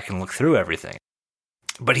go back and look through everything.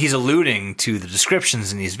 But he's alluding to the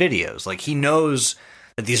descriptions in these videos. Like, he knows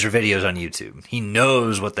that these are videos on YouTube. He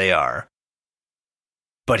knows what they are.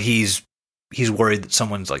 But he's worried that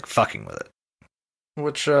someone's, like, fucking with it.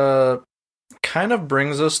 Which kind of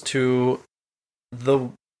brings us to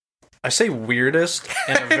I say weirdest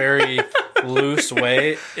in a very loose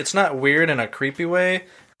way. It's not weird in a creepy way.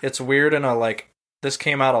 It's weird in a, like, this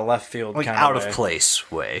came out of left field like kind out of way. Of place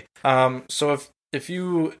way. So if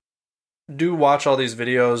you do watch all these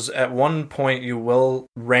videos, at one point you will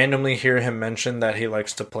randomly hear him mention that he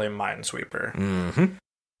likes to play Minesweeper. Mm-hmm.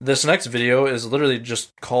 This next video is literally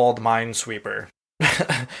just called Minesweeper.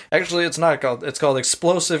 Actually, it's not called. It's called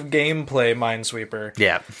Explosive Gameplay Minesweeper.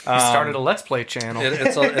 Yeah, he started a Let's Play channel.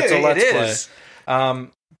 It's a Let's Play.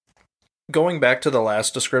 Going back to the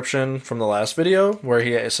last description from the last video, where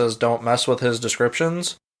he says don't mess with his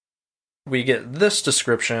descriptions, we get this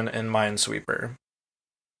description in Minesweeper.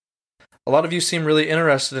 A lot of you seem really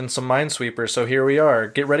interested in some Minesweeper, so here we are.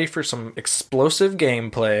 Get ready for some explosive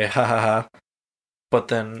gameplay, ha ha ha. But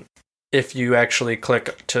then, if you actually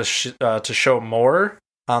click to show more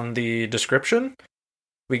on the description,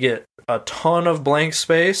 we get a ton of blank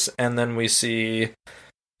space, and then we see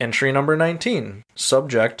entry number 19,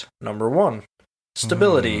 subject number 1,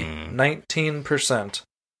 stability 19%.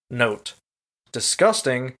 Note: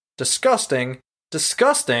 disgusting, disgusting,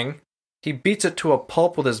 disgusting. He beats it to a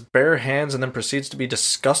pulp with his bare hands and then proceeds to be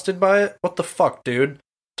disgusted by it? What the fuck, dude?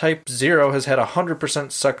 Type 0 has had a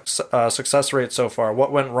 100% success rate so far.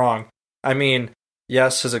 What went wrong? I mean,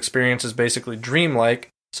 yes, his experience is basically dreamlike,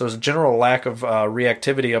 so his general lack of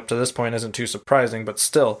reactivity up to this point isn't too surprising, but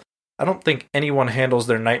still, I don't think anyone handles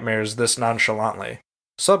their nightmares this nonchalantly.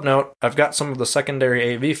 Subnote, I've got some of the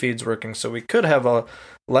secondary AV feeds working, so we could have a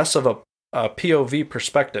less of a POV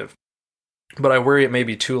perspective, but I worry it may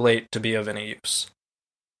be too late to be of any use.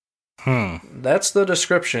 That's the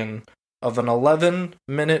description of an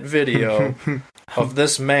 11-minute video of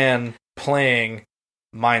this man playing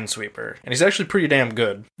Minesweeper, and he's actually pretty damn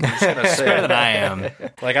good. I'm just gonna say Better than I am.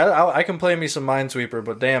 Like, I can play me some Minesweeper,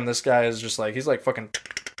 but damn, this guy is just like, he's like fucking.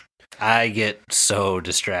 I get so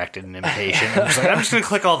distracted and impatient. I'm just gonna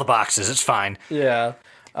click all the boxes. It's fine. Yeah.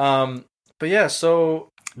 But yeah, so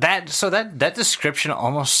that description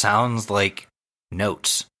almost sounds like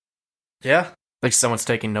notes. Yeah. Like someone's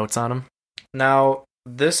taking notes on him. Now,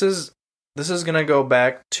 this is gonna go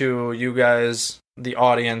back to you guys, the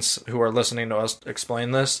audience who are listening to us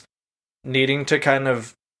explain this, needing to kind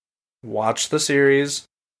of watch the series,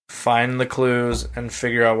 find the clues, and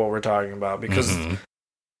figure out what we're talking about, because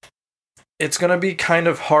it's going to be kind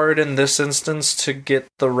of hard in this instance to get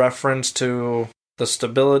the reference to the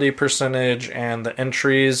stability percentage and the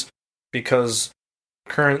entries, because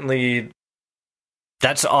currently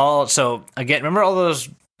that's all. So again, remember all those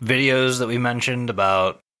videos that we mentioned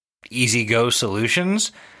about easy go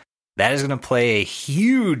solutions? That is going to play a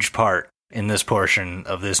huge part in this portion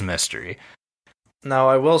of this mystery. Now,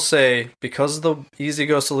 I will say, because the Easy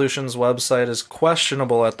Go Solutions website is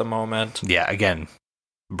questionable at the moment. Yeah, again,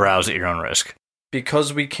 browse at your own risk.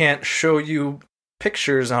 Because we can't show you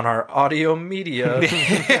pictures on our audio media.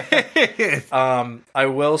 I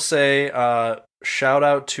will say, shout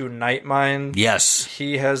out to Nightmind. Yes.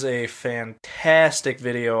 He has a fantastic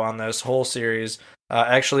video on this whole series.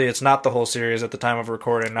 Actually, it's not the whole series at the time of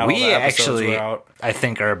recording. Not all the episodes were out. I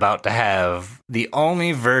think, are about to have the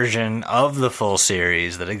only version of the full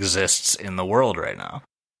series that exists in the world right now.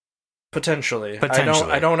 Potentially.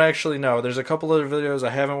 I don't actually know. There's a couple other videos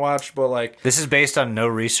I haven't watched, but like, this is based on no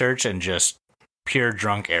research and just pure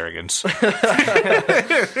drunk arrogance. Liquid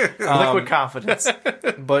confidence.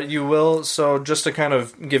 But you will, so just to kind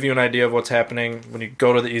of give you an idea of what's happening, when you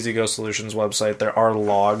go to the Easy Go Solutions website, there are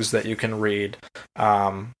logs that you can read.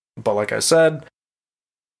 But like I said,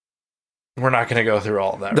 we're not going to go through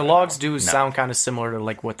all of that. The logs do sound kind of similar to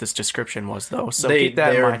like what this description was, though. So keep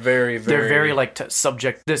that in mind. They're very like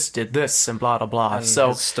subject this did this and blah blah blah. And so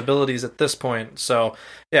stabilities at this point. So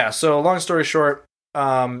yeah. So long story short,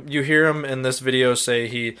 you hear him in this video say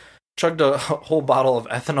he chugged a whole bottle of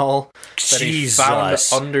ethanol that he found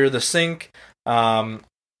under the sink.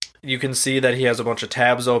 you can see that he has a bunch of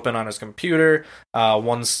tabs open on his computer.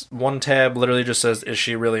 One tab literally just says, "Is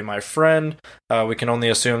she really my friend?" We can only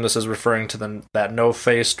assume this is referring to that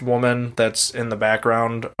no-faced woman that's in the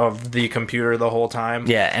background of the computer the whole time.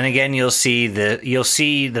 Yeah, and again, you'll see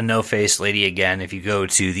the no-faced lady again if you go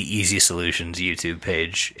to the Easy Solutions YouTube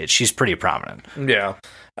page. She's pretty prominent. Yeah.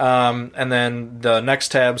 And then the next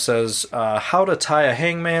tab says, "How to tie a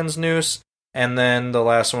hangman's noose." And then the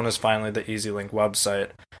last one is finally the EasyLink website.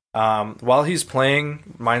 While he's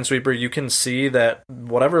playing Minesweeper, you can see that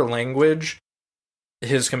whatever language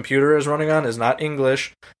his computer is running on is not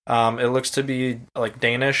English. It looks to be like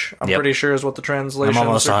Danish. I'm pretty sure is what the translations I'm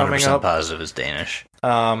almost are coming 100% up. positive it's Danish.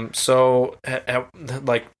 So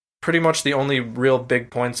like pretty much the only real big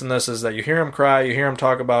points in this is that you hear him cry, you hear him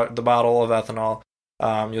talk about the bottle of ethanol.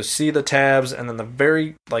 You'll see the tabs, and then the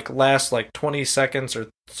very last 20 seconds or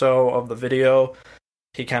so of the video,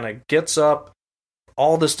 he kind of gets up.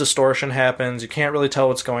 All this distortion happens. You can't really tell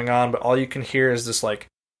what's going on, but all you can hear is this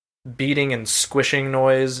beating and squishing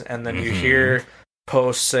noise, and then you hear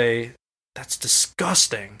Post say, "That's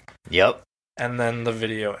disgusting." Yep. And then the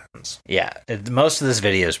video ends. Yeah, most of this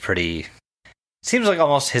video is pretty. Seems like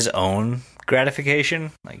almost his own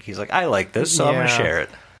gratification. Like he's like, "I like this, so I'm gonna share it."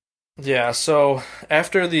 Yeah, so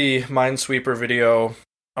after the Minesweeper video,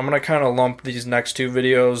 I'm going to kind of lump these next two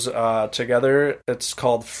videos together. It's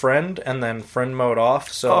called Friend and then Friend Mode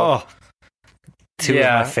Off. So, two of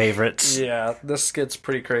my favorites. Yeah, this gets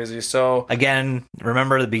pretty crazy. So again,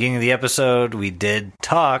 remember the beginning of the episode, we did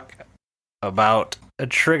talk about a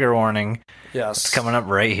trigger warning. Yes. It's coming up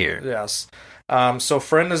right here. Yes. So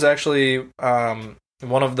Friend is actually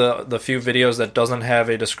one of the few videos that doesn't have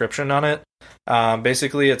a description on it.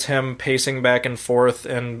 Basically, it's him pacing back and forth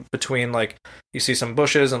in between, you see some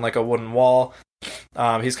bushes and a wooden wall.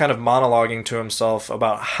 He's kind of monologuing to himself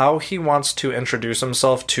about how he wants to introduce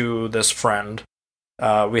himself to this friend.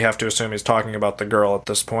 We have to assume he's talking about the girl at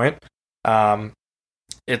this point.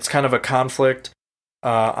 It's kind of a conflict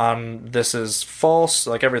on this is false,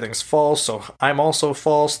 everything's false, so I'm also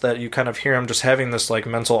false, that you kind of hear him just having this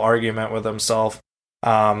mental argument with himself.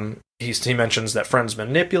 He mentions that friends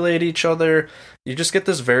manipulate each other. You just get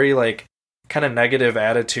this very kind of negative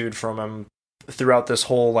attitude from him throughout this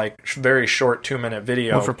whole very short 2-minute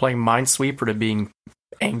video. Went from playing Minesweeper to being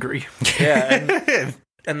angry. Yeah,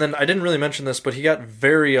 and then I didn't really mention this, but he got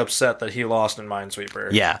very upset that he lost in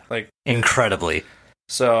Minesweeper. Yeah, incredibly.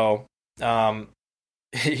 So,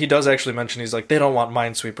 he does actually mention, he's like, they don't want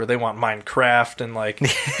Minesweeper, they want Minecraft, and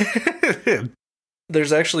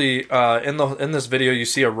there's actually in this video you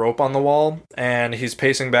see a rope on the wall, and he's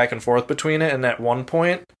pacing back and forth between it, and at one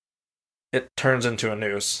point it turns into a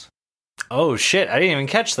noose. Oh shit, I didn't even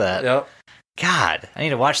catch that. Yep. God, I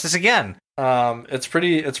need to watch this again. It's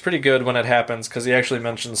pretty good when it happens, because he actually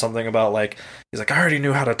mentions something about he's like, I already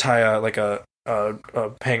knew how to tie a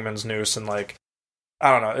hangman's noose, and I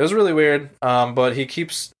don't know, it was really weird. But he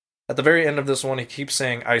keeps, at the very end of this one, he keeps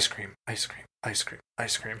saying ice cream, ice cream, ice cream,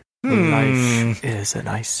 ice cream. Life is an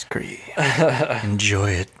ice cream.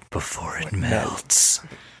 Enjoy it before it melts.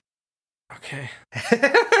 Okay.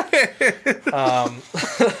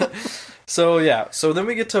 So then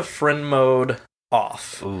we get to Friend Mode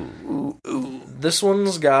Off. Ooh. This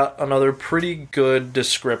one's got another pretty good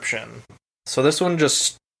description. So this one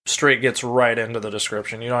just straight gets right into the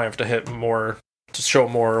description. You don't have to hit more to show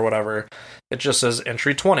more or whatever. It just says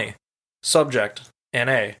entry 20. Subject,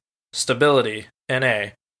 NA. Stability, NA.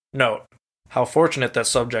 Note, how fortunate that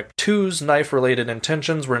Subject 2's knife-related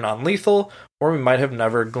intentions were non-lethal, or we might have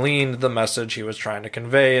never gleaned the message he was trying to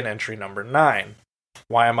convey in entry number 9.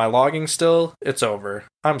 Why am I logging still? It's over.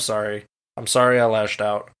 I'm sorry. I'm sorry I lashed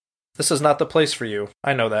out. This is not the place for you.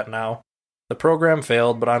 I know that now. The program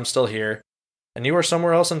failed, but I'm still here. And you are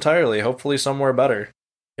somewhere else entirely, hopefully somewhere better.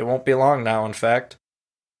 It won't be long now, in fact.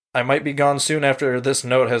 I might be gone soon after this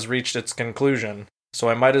note has reached its conclusion, so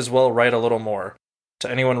I might as well write a little more. To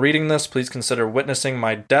anyone reading this, please consider witnessing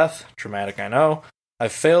my death. Dramatic, I know.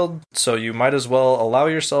 I've failed, so you might as well allow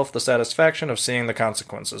yourself the satisfaction of seeing the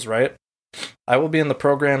consequences, right? I will be in the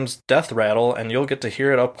program's death rattle, and you'll get to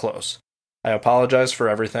hear it up close. I apologize for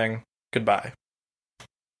everything. Goodbye.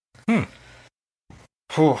 Whew.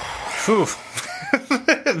 So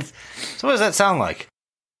what does that sound like?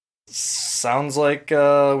 Sounds like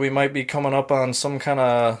we might be coming up on some kind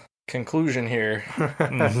of conclusion here.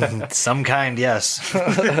 Some kind, yes.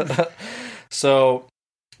 So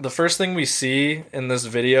the first thing we see in this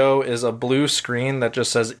video is a blue screen that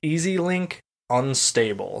just says EasyLink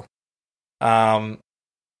unstable. I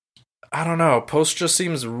don't know. Post just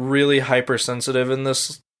seems really hypersensitive in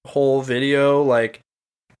this whole video.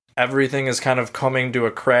 everything is kind of coming to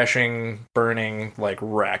a crashing, burning, like,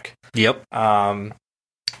 wreck. Yep.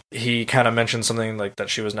 He kind of mentioned something like that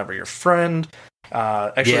she was never your friend.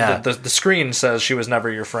 Actually, the screen says she was never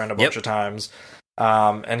your friend a bunch of times.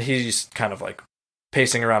 And he's kind of like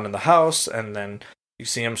pacing around in the house, and then you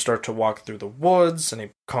see him start to walk through the woods, and he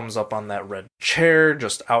comes up on that red chair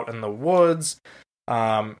just out in the woods.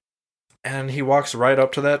 And he walks right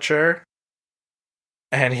up to that chair,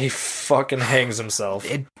 and he fucking hangs himself.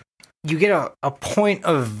 You get a point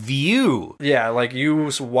of view. Yeah, like you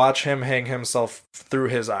watch him hang himself through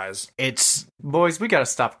his eyes. Boys, we gotta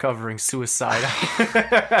stop covering suicide.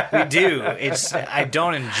 We do. I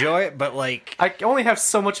don't enjoy it, but like I only have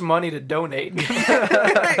so much money to donate.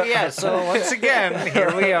 yeah, so once again,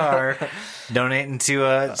 here we are donating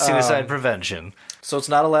to suicide prevention. So it's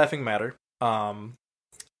not a laughing matter.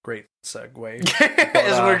 Great segue.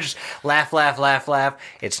 As we're just laugh.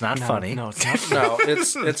 It's not funny. No, it's not. No,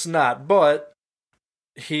 it's not. But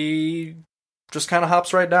he just kind of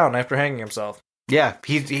hops right down after hanging himself. Yeah,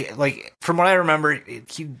 he like from what I remember,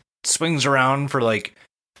 he swings around for like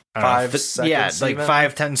 5 seconds. Yeah, like even.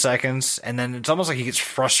 5-10 seconds, and then it's almost like he gets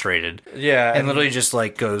frustrated. Yeah, and literally just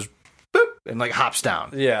like goes boop and like hops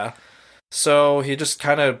down. Yeah. So he just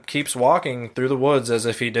kind of keeps walking through the woods as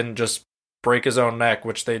if he didn't just break his own neck,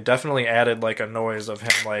 which they definitely added like a noise of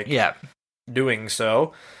him like doing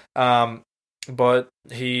so. But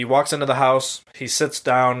he walks into the house, he sits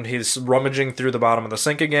down, he's rummaging through the bottom of the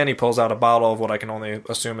sink again, he pulls out a bottle of what I can only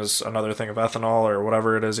assume is another thing of ethanol or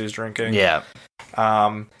whatever it is he's drinking. Yeah.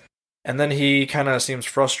 And then he kind of seems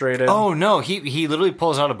frustrated. Oh no, he literally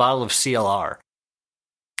pulls out a bottle of CLR.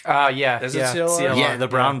 Yeah. Is it CLR? Yeah, the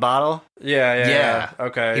brown bottle. Yeah.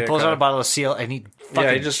 Okay. He pulls out a bottle of CLR and he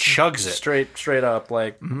fucking he just chugs it straight up,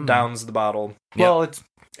 like downs the bottle. Well, it's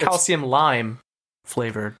calcium lime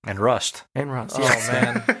flavored and rust. Oh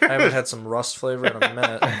man, I haven't had some rust flavor in a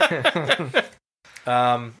minute.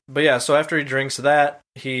 But yeah, so after he drinks that,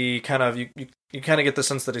 he kind of you kind of get the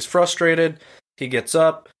sense that he's frustrated. He gets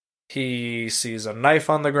up, he sees a knife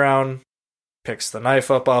on the ground, picks the knife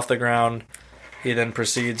up off the ground. He then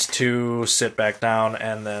proceeds to sit back down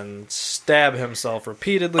and then stab himself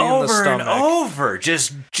repeatedly in the stomach. Over and over,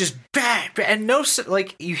 just bang, and no,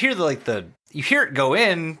 like you hear you hear it go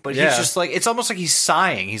in, but he's just like it's almost like he's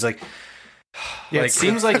sighing. He's like, yeah, it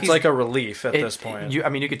seems like it's like a relief at this point. You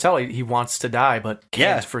could tell he wants to die, but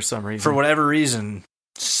can't for some reason. For whatever reason,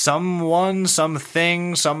 someone,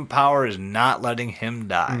 something, some power is not letting him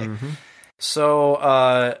die. Mm-hmm.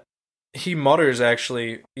 So, he mutters,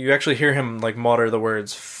 you actually hear him, like, mutter the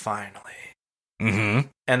words, finally. Mm-hmm.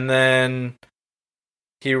 And then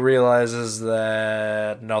he realizes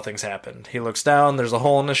that nothing's happened. He looks down, there's a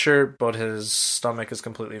hole in his shirt, but his stomach is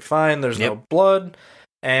completely fine. There's no blood,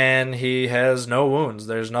 and he has no wounds.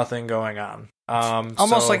 There's nothing going on.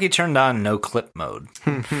 Almost like he turned on no clip mode.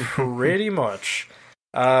 Pretty much.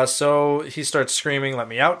 So he starts screaming, "Let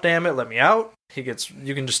me out, damn it, let me out." You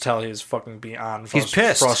can just tell he's fucking beyond he's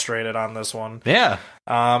pissed. Frustrated on this one. Yeah.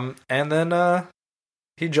 And then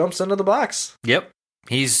he jumps into the box. Yep.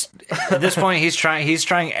 He's at this point he's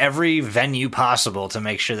trying every venue possible to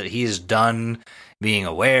make sure that he's done being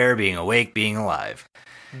aware, being awake, being alive.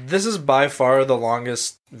 This is by far the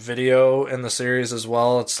longest video in the series as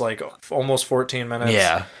well. It's like almost 14 minutes.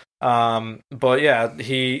 Yeah. But yeah,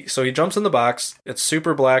 he jumps in the box. It's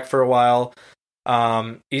super black for a while.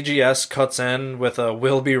 EGS cuts in with a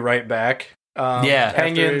 "We'll be right back."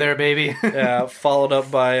 Hang in there, baby. Yeah, followed up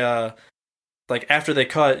by like after they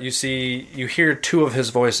cut, you hear two of his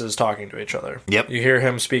voices talking to each other. Yep. You hear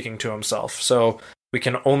him speaking to himself. So we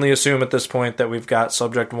can only assume at this point that we've got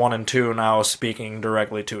subject 1 and 2 now speaking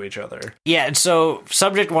directly to each other. Yeah, and so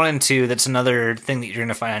subject 1 and 2, that's another thing that you're going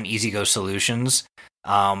to find on Easy Go Solutions.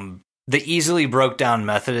 The easily broke down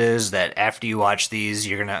method is that after you watch these,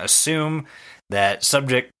 you're going to assume that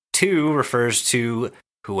subject 2 refers to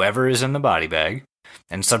whoever is in the body bag,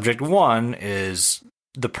 and subject 1 is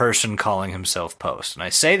the person calling himself Post. And I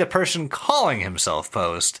say the person calling himself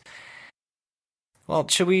Post. Well,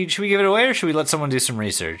 should we give it away, or should we let someone do some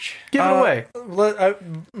research? Give it away.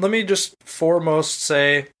 Let me just foremost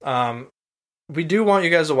say, we do want you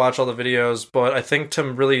guys to watch all the videos, but I think to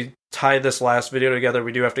really tie this last video together,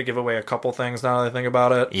 we do have to give away a couple things now that I think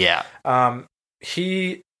about it. Yeah.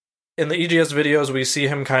 In the EGS videos, we see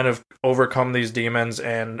him kind of overcome these demons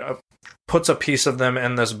and puts a piece of them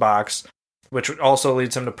in this box, which also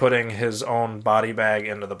leads him to putting his own body bag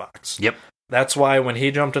into the box. Yep. That's why when he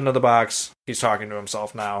jumped into the box, he's talking to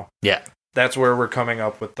himself now. Yeah. That's where we're coming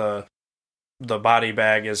up with the body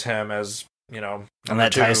bag is him as And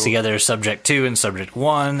that ties together subject 2 and subject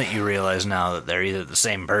 1, that you realize now that they're either the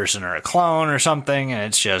same person or a clone or something, and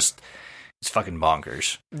it's fucking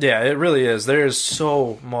bonkers. Yeah, it really is. There's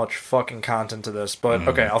so much fucking content to this. But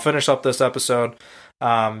okay, I'll finish up this episode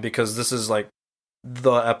because this is like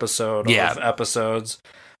the episode of episodes.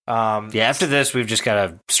 After this, we've just got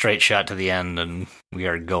a straight shot to the end, and we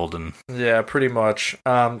are golden. Yeah, pretty much.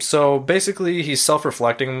 So basically, he's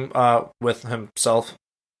self-reflecting with himself,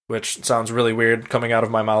 which sounds really weird coming out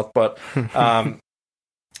of my mouth, but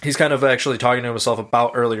he's kind of actually talking to himself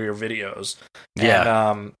about earlier videos.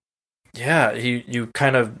 Yeah. And, you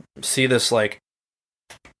kind of see this, like,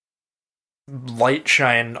 light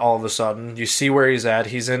shine all of a sudden. You see where he's at.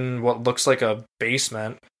 He's in what looks like a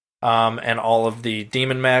basement. And all of the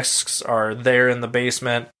demon masks are there in the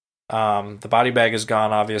basement. The body bag is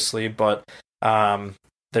gone, obviously, but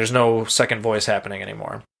there's no second voice happening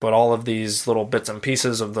anymore. But all of these little bits and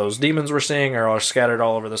pieces of those demons we're seeing are all scattered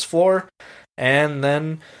all over this floor. And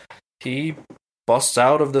then he busts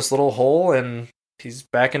out of this little hole, and he's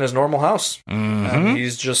back in his normal house. And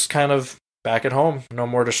he's just kind of back at home. No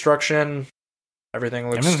more destruction. Everything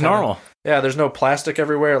looks normal. Yeah, there's no plastic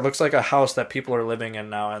everywhere. It looks like a house that people are living in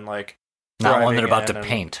now, and like not one they're about to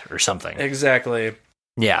paint or something. Exactly.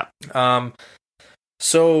 Yeah.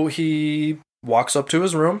 So he walks up to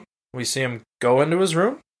his room. We see him go into his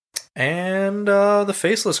room, and the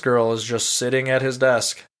faceless girl is just sitting at his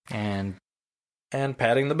desk and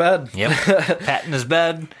patting the bed. Yep. Patting his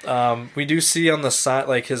bed. We do see on the side,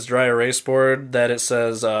 like his dry erase board, that it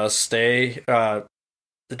says stay.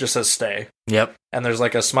 It just says stay. Yep. And there's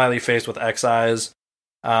like a smiley face with X eyes.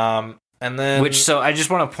 And then so I just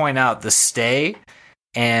want to point out the stay,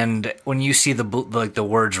 and when you see the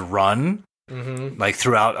words run, like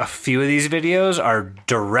throughout a few of these videos, are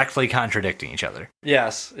directly contradicting each other.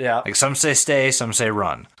 Yes, yeah. Like some say stay, some say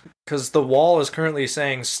run. Because the wall is currently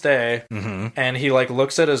saying stay, and he like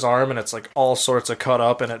looks at his arm, and it's like all sorts of cut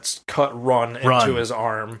up, and it's cut run into his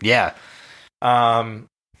arm. Yeah. And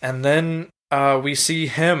then we see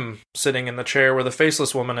him sitting in the chair where the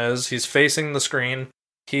faceless woman is. He's facing the screen.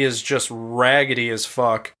 He is just raggedy as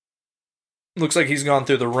fuck. Looks like he's gone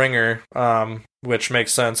through the ringer, which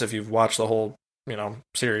makes sense if you've watched the whole,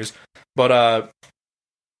 series. But,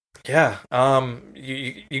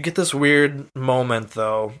 you get this weird moment,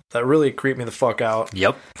 though, that really creeped me the fuck out.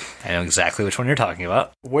 Yep. I know exactly which one you're talking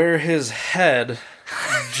about. Where his head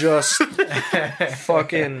just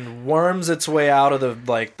fucking worms its way out of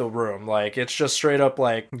the room. Like, it's just straight up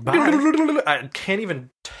like I can't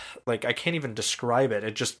even describe it.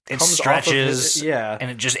 It just comes stretches, off of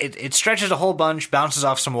his, and it stretches a whole bunch, bounces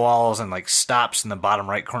off some walls, and like stops in the bottom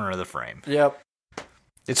right corner of the frame. Yep,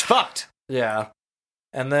 it's fucked. Yeah,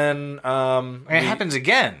 and then it happens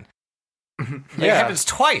again. It happens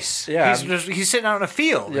twice. Yeah, he's sitting out in a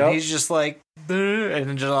field, and he's just like, and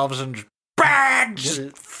then just all of a sudden,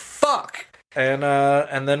 just fuck.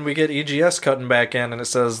 And then we get EGS cutting back in, and it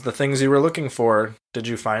says, "The things you were looking for. Did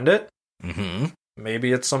you find it?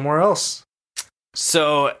 Maybe it's somewhere else."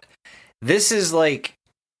 So this is like,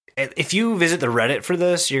 if you visit the Reddit for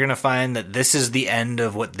this, you're going to find that this is the end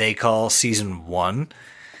of what they call season 1.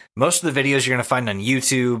 Most of the videos you're going to find on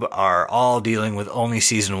YouTube are all dealing with only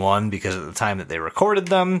season 1, because at the time that they recorded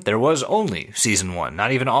them, there was only season 1,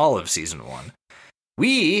 not even all of season 1.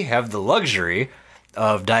 We have the luxury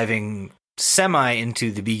of diving semi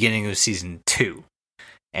into the beginning of season 2.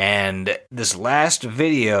 And this last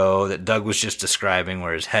video that Doug was just describing,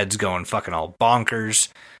 where his head's going fucking all bonkers,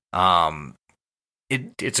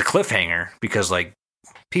 it's a cliffhanger, because like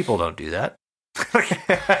people don't do that.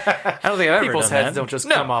 I don't think I've ever People's done heads that. don't just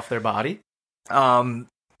come off their body.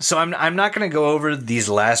 So I'm not going to go over these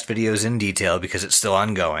last videos in detail because it's still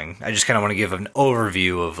ongoing. I just kind of want to give an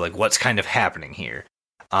overview of like what's kind of happening here.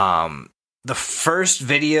 The first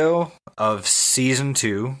video of season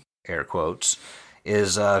 2, air quotes,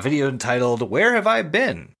 is a video entitled "Where Have I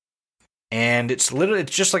Been?" And it's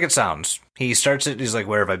just like it sounds. He starts it, he's like,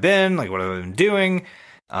 "Where have I been? Like, what have I been doing?"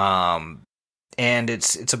 And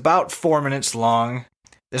it's about 4 minutes long.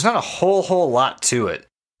 There's not a whole lot to it,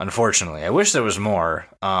 unfortunately. I wish there was more.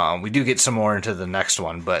 We do get some more into the next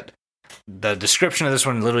one, but the description of this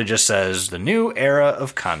one literally just says, "The new era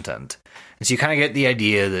of content." And so you kind of get the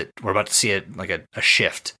idea that we're about to see a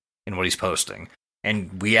shift in what he's posting.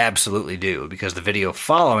 And we absolutely do, because the video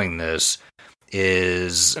following this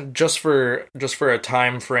is just for a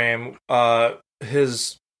time frame.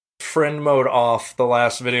 His friend mode off, the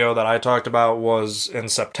last video that I talked about, was in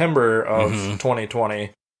September of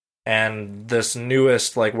 2020, and this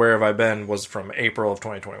newest, like, "Where Have I Been?" was from April of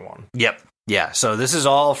 2021. Yep. Yeah. So this is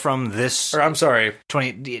all from this. Or I'm sorry,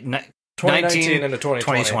 2019. 2019 into 2020.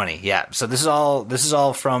 2020, yeah. So this is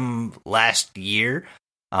all from last year.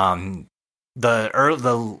 The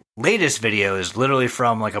latest video is literally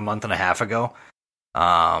from like a month and a half ago.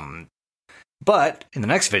 But in the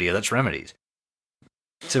next video, that's remedies.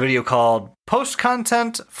 It's a video called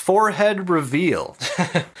POSTcontent Forehead Reveal.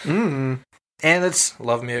 Mm. And it's...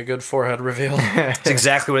 Love me a good forehead reveal. It's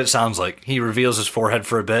exactly what it sounds like. He reveals his forehead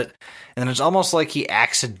for a bit, and then it's almost like he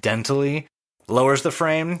accidentally lowers the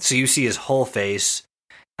frame, so you see his whole face.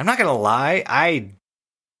 I'm not gonna lie, I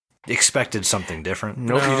expected something different.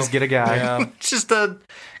 Nope, you just get a guy. Yeah. Just a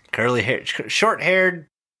short-haired,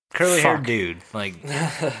 curly-haired dude. Like...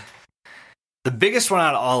 The biggest one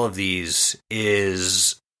out of all of these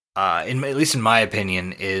is, at least in my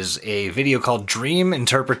opinion, is a video called Dream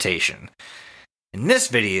Interpretation. In this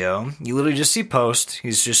video, you literally just see Post.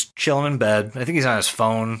 He's just chilling in bed. I think he's on his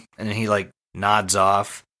phone, and then he, like, nods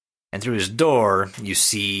off. And through his door, you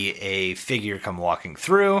see a figure come walking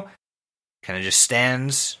through, kind of just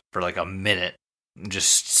stands for, like, a minute,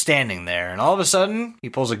 just standing there. And all of a sudden, he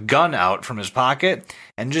pulls a gun out from his pocket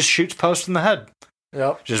and just shoots Post in the head.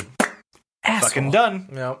 Yep. Just... Asshole. Fucking done.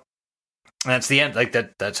 Yep. And that's the end. Like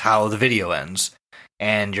that's how the video ends.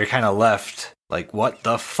 And you're kind of left like, what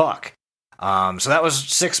the fuck? So that was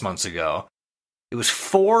 6 months ago. It was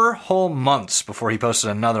 4 whole months before he posted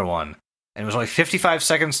another one. And it was only 55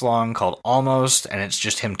 seconds long, called Almost, and it's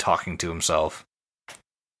just him talking to himself.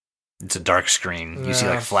 It's a dark screen. You see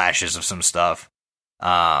like flashes of some stuff.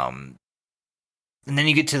 And then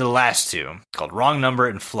you get to the last two, called Wrong Number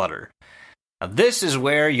and Flutter. Now, this is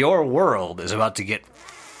where your world is about to get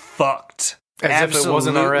fucked. As if it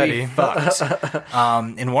wasn't already. Fucked.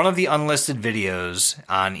 In one of the unlisted videos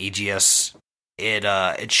on EGS,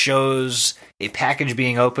 it shows a package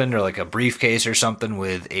being opened, or like a briefcase or something,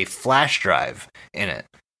 with a flash drive in it.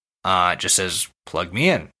 It just says, plug me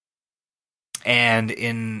in. And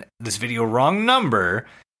in this video, Wrong Number,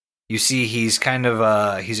 you see he's kind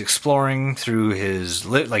of, he's exploring through his,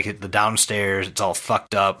 like the downstairs. It's all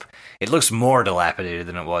fucked up. It looks more dilapidated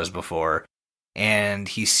than it was before. And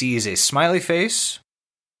he sees a smiley face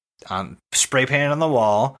spray painted on the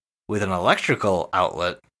wall with an electrical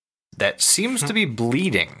outlet that seems to be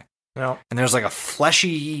bleeding. Yep. And there's like a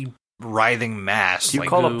fleshy, writhing mass. Do you like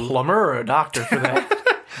call goo. a plumber or a doctor for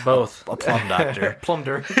that? Both. A plum doctor.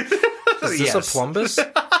 Plumber. Is this a plumbus?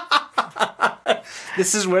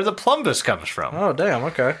 This is where the plumbus comes from. Oh, damn,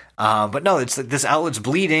 okay. But no, it's like this outlet's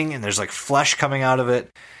bleeding, and there's like flesh coming out of it.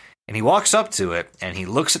 And he walks up to it, and he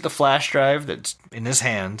looks at the flash drive that's in his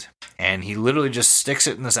hand, and he literally just sticks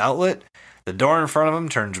it in this outlet. The door in front of him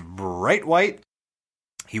turns bright white.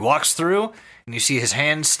 He walks through, and you see his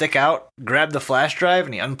hand stick out, grab the flash drive,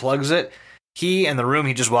 and he unplugs it. He and the room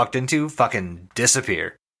he just walked into fucking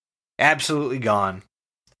disappear. Absolutely gone.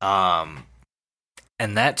 And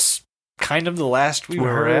that's kind of the last we've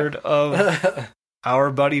heard of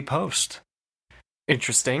our buddy Post.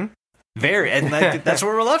 Interesting. Very, and that's what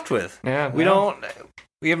we're left with. Yeah, we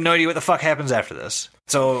have no idea what the fuck happens after this.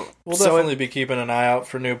 So we'll definitely be keeping an eye out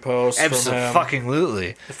for new posts.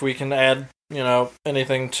 Absolutely. If we can add,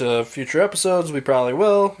 anything to future episodes, we probably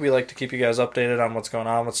will. We like to keep you guys updated on what's going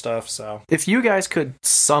on with stuff. So if you guys could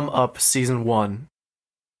sum up season 1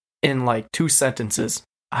 in like 2 sentences,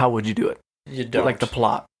 how would you do it? You don't like the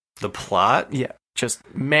plot. The plot? Yeah, just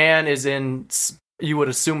man is in. You would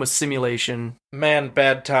assume a simulation. Man,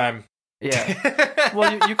 bad time. Yeah.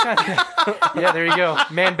 Well, you kind of. Yeah, there you go.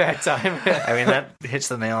 Man, bad time. I mean, that hits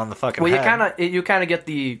the nail on the fucking head. Well, you kind of get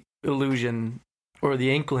the illusion or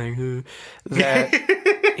the inkling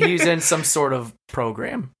that he's in some sort of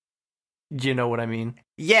program. Do you know what I mean?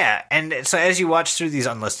 Yeah, and so as you watch through these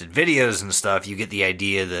unlisted videos and stuff, you get the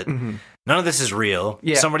idea that none of this is real.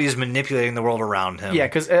 Yeah. Somebody is manipulating the world around him. Yeah,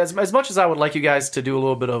 because as much as I would like you guys to do a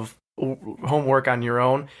little bit of homework on your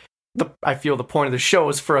own, I feel the point of the show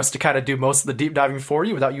is for us to kind of do most of the deep diving for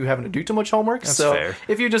you without you having to do too much homework. That's so fair.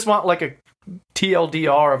 If you just want like a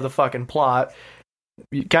TLDR of the fucking plot,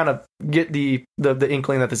 you kind of get the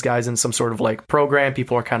inkling that this guy's in some sort of like program.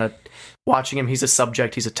 People are kind of watching him. He's a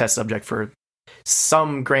subject. He's a test subject for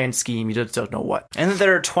some grand scheme. You just don't know what. And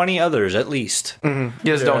there are 20 others at least. You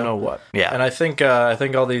just don't know what. Yeah. And I think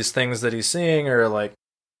all these things that he's seeing are like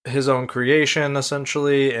his own creation,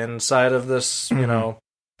 essentially, inside of this,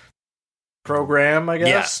 program, I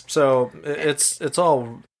guess. Yeah. So it's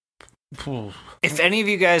all. If any of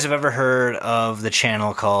you guys have ever heard of the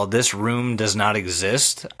channel called This Room Does Not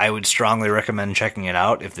Exist, I would strongly recommend checking it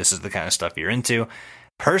out if this is the kind of stuff you're into.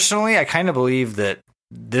 Personally, I kind of believe that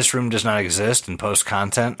This Room Does Not Exist and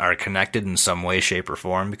POSTcontent are connected in some way, shape, or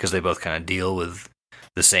form because they both kind of deal with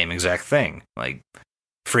the same exact thing. Like,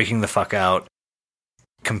 freaking the fuck out,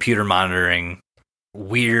 computer monitoring,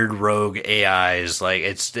 weird rogue AIs. Like,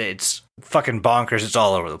 it's fucking bonkers. It's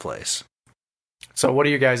all over the place. So what are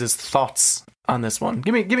your guys' thoughts on this one?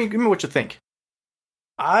 Give me what you think.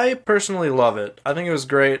 I personally love it. I think it was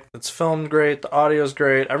great. It's filmed great. The audio's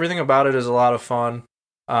great. Everything about it is a lot of fun.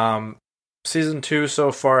 Season 2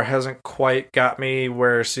 so far hasn't quite got me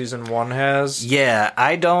where Season 1 has. Yeah,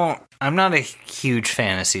 I'm not a huge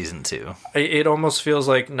fan of Season 2. It almost feels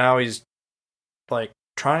like now he's, like,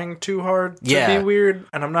 trying too hard to be weird,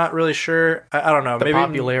 and I'm not really sure. I don't know. The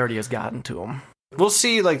popularity has gotten to him. We'll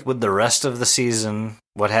see, like, with the rest of the season,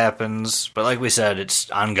 what happens. But like we said,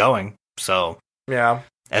 it's ongoing. So yeah,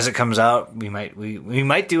 as it comes out, we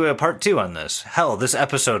might do a part 2 on this. Hell, this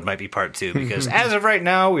episode might be part 2 because as of right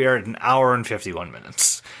now, we are at 1 hour and 51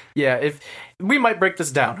 minutes. Yeah, if we might break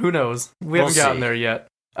this down, who knows? We'll haven't gotten there yet.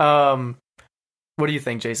 What do you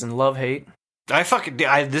think, Jason? Love, hate?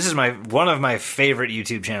 This is one of my favorite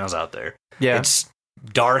YouTube channels out there. Yeah, it's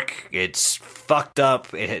dark. It's fucked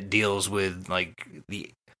up. It deals with like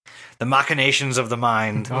the machinations of the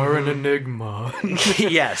mind. Are an enigma.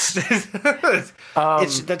 Yes,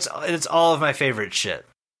 it's all of my favorite shit.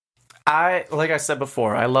 Like I said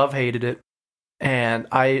before, I hated it, and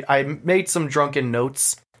I made some drunken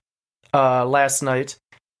notes last night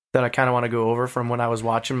that I kind of want to go over from when I was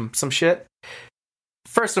watching some shit.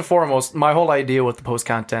 First and foremost, my whole idea with the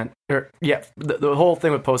post-content, the whole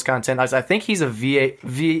thing with post-content is I think he's a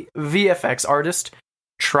VFX artist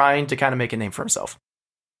trying to kind of make a name for himself.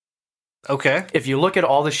 Okay. If you look at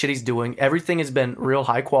all the shit he's doing, everything has been real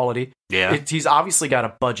high quality. Yeah. He's obviously got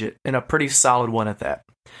a budget, and a pretty solid one at that.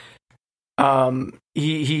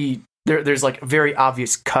 There's like very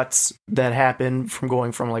obvious cuts that happen from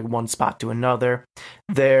going from like one spot to another.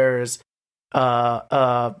 There's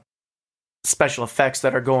special effects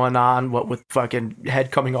that are going on, what with fucking head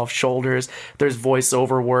coming off shoulders. There's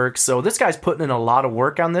voiceover work. So this guy's putting in a lot of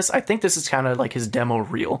work on this. I think this is kind of like his demo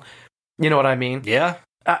reel. You know what I mean? Yeah.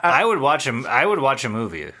 I would watch him. I would watch a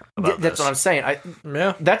movie about that's what I'm saying.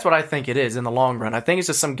 That's what I think it is in the long run. I think it's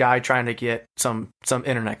just some guy trying to get some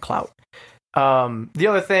internet clout. The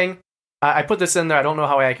other thing, I put this in there. I don't know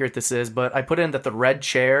how accurate this is, but I put in that the red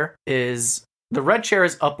chair is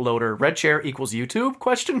uploader. Red chair equals YouTube ?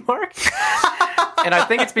 And I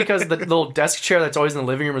think it's because the little desk chair that's always in the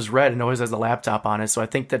living room is red and always has the laptop on it. So I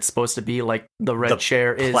think that's supposed to be like the red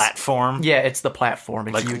chair is platform. Yeah, it's the platform.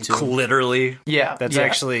 It's like YouTube. Literally. Yeah, that's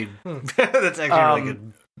actually that's actually a really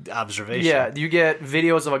good observation. Yeah, you get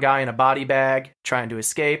videos of a guy in a body bag trying to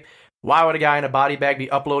escape. Why would a guy in a body bag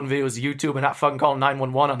be uploading videos to YouTube and not fucking calling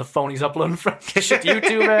 911 on the phone he's uploading from shit to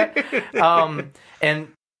YouTube at? And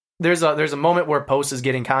there's a moment where Post is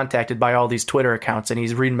getting contacted by all these Twitter accounts, and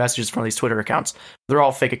he's reading messages from these Twitter accounts. They're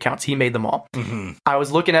all fake accounts. He made them all. Mm-hmm. I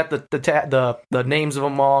was looking at the names of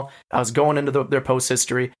them all. I was going into their post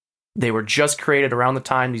history. They were just created around the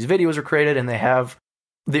time these videos were created, and they have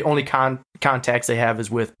the only contacts they have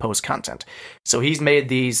is with Post content. So he's made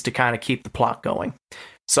these to kind of keep the plot going.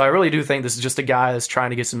 So I really do think this is just a guy that's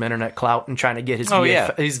trying to get some internet clout and trying to get his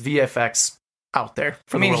VFX out there.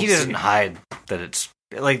 He doesn't hide that it's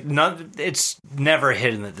like it's never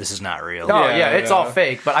hidden that this is not real. Oh yeah, it's all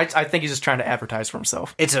fake. But I think he's just trying to advertise for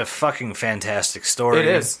himself. It's a fucking fantastic story. It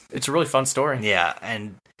is. It's a really fun story. Yeah,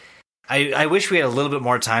 and I wish we had a little bit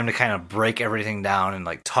more time to kind of break everything down and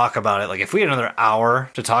like talk about it. Like if we had another hour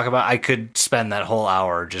to talk about, I could spend that whole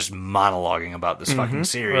hour just monologuing about this fucking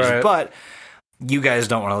series. Right. But you guys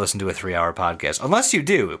don't want to listen to a 3-hour podcast. Unless you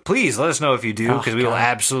do. Please let us know if you do, because we will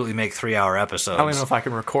absolutely make 3-hour episodes. I don't even know if I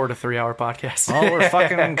can record a 3-hour podcast. Well, we're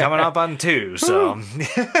fucking coming up on 2, so.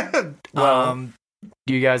 Well,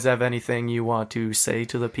 do you guys have anything you want to say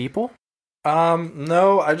to the people?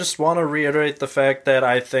 No, I just want to reiterate the fact that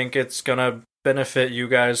I think it's going to benefit you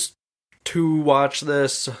guys to watch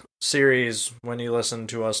this series when you listen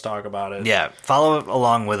to us talk about it. Yeah, follow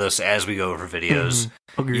along with us as we go over videos.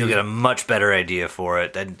 You'll get a much better idea for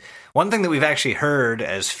it. And one thing that we've actually heard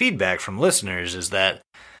as feedback from listeners is that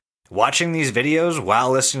watching these videos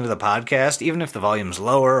while listening to the podcast, even if the volume's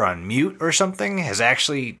lower on mute or something, has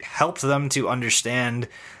actually helped them to understand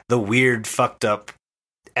the weird, fucked up,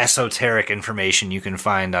 esoteric information you can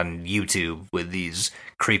find on YouTube with these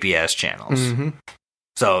creepy-ass channels. Mm-hmm.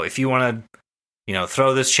 So if you want to,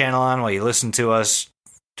 throw this channel on while you listen to us,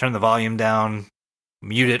 turn the volume down,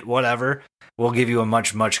 mute it, whatever, we'll give you a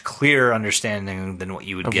much, much clearer understanding than what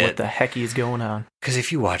you would get. What the heck is going on. Because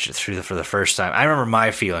if you watch it for the first time, I remember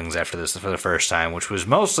my feelings after this for the first time, which was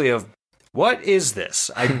mostly of, What is this?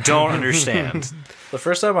 I don't understand. The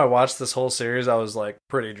first time I watched this whole series, I was like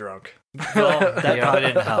pretty drunk. Well, that probably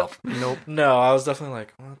didn't help. Nope. No, I was definitely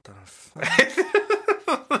like, what the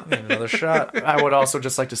fuck? Need another shot. I would also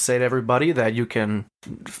just like to say to everybody that you can,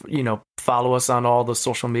 follow us on all the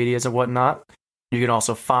social medias and whatnot. You can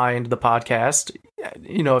also find the podcast.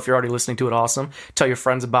 If you're already listening to it, awesome. Tell your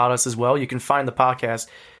friends about us as well. You can find the podcast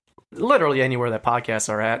literally anywhere that podcasts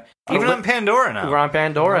are at. Even on Pandora now. We're on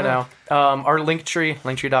Pandora now. Our Linktree,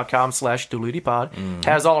 linktree.com/DLUTIPod,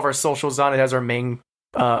 has all of our socials on it. Has our main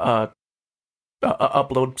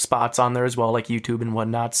upload spots on there as well, like YouTube and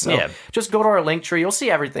whatnot. So just go to our Linktree. You'll see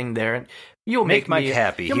everything there. And you'll make Mike me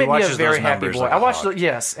happy. You'll He make me a watches very those happy numbers boy. like a I watch hawk.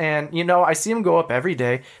 yes, and I see him go up every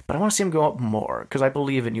day, but I want to see him go up more because I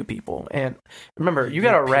believe in you people. And remember, you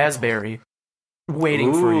got a raspberry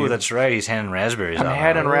waiting for you. That's right. He's handing raspberries out. I'm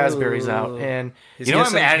handing raspberries out, and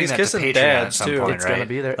I'm adding that to Patreon at some point, It's right? gonna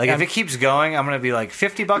be there. Like, if it keeps going, I'm gonna be like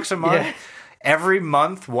 $50 a month. Yeah. Every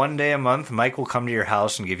month, one day a month, Mike will come to your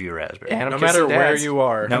house and give you a raspberry. And I'm No kissing matter where dads. you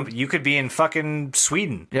are. No, you could be in fucking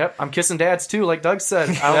Sweden. Yep, I'm kissing dads too, like Doug said.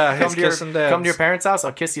 I'll Yeah, come he's to your kissing dads. come to your parents' house.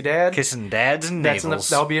 I'll kiss you, dad. Kissing dads and That's navels.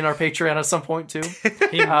 that'll be in our Patreon at some point too.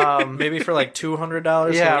 Maybe for like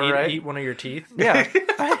 $200, Yeah, he'll right. eat one of your teeth. Yeah,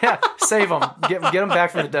 save them. Get them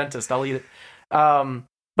back from the dentist. I'll eat it.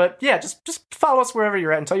 But yeah, just follow us wherever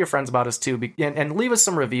you're at and tell your friends about us too. And leave us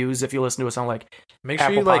some reviews if you listen to us on like Make sure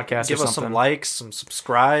Apple you like Podcasts or give us some something. likes, some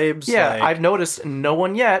subscribes. Yeah, like, I've noticed no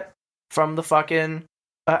one yet from the fucking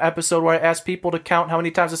episode where I asked people to count how many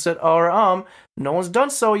times I said no one's done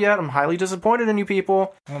so yet. I'm highly disappointed in you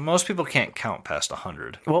people. Well, most people can't count past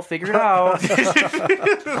 100. Well, figure it out.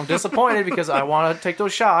 I'm disappointed because I want to take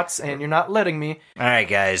those shots and you're not letting me. All right,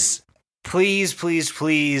 guys. Please, please,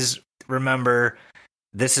 please remember,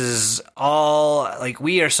 this is all, like,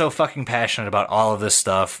 we are so fucking passionate about all of this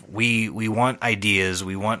stuff. We want ideas.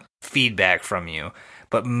 We want feedback from you.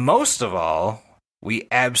 But most of all, we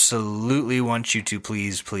absolutely want you to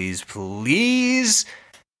please, please, please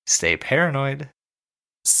stay paranoid.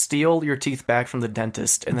 Steal your teeth back from the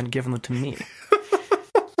dentist and then give them to me.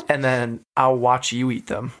 And then I'll watch you eat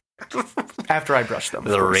them after I brush them.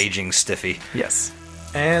 of The course. raging stiffy. Yes.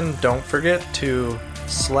 And don't forget to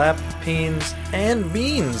slap peens and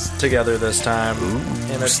beans together this time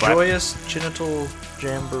in a slap- joyous genital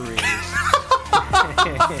jamboree.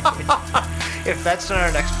 If that's not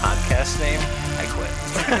our next podcast name, I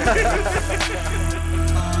quit.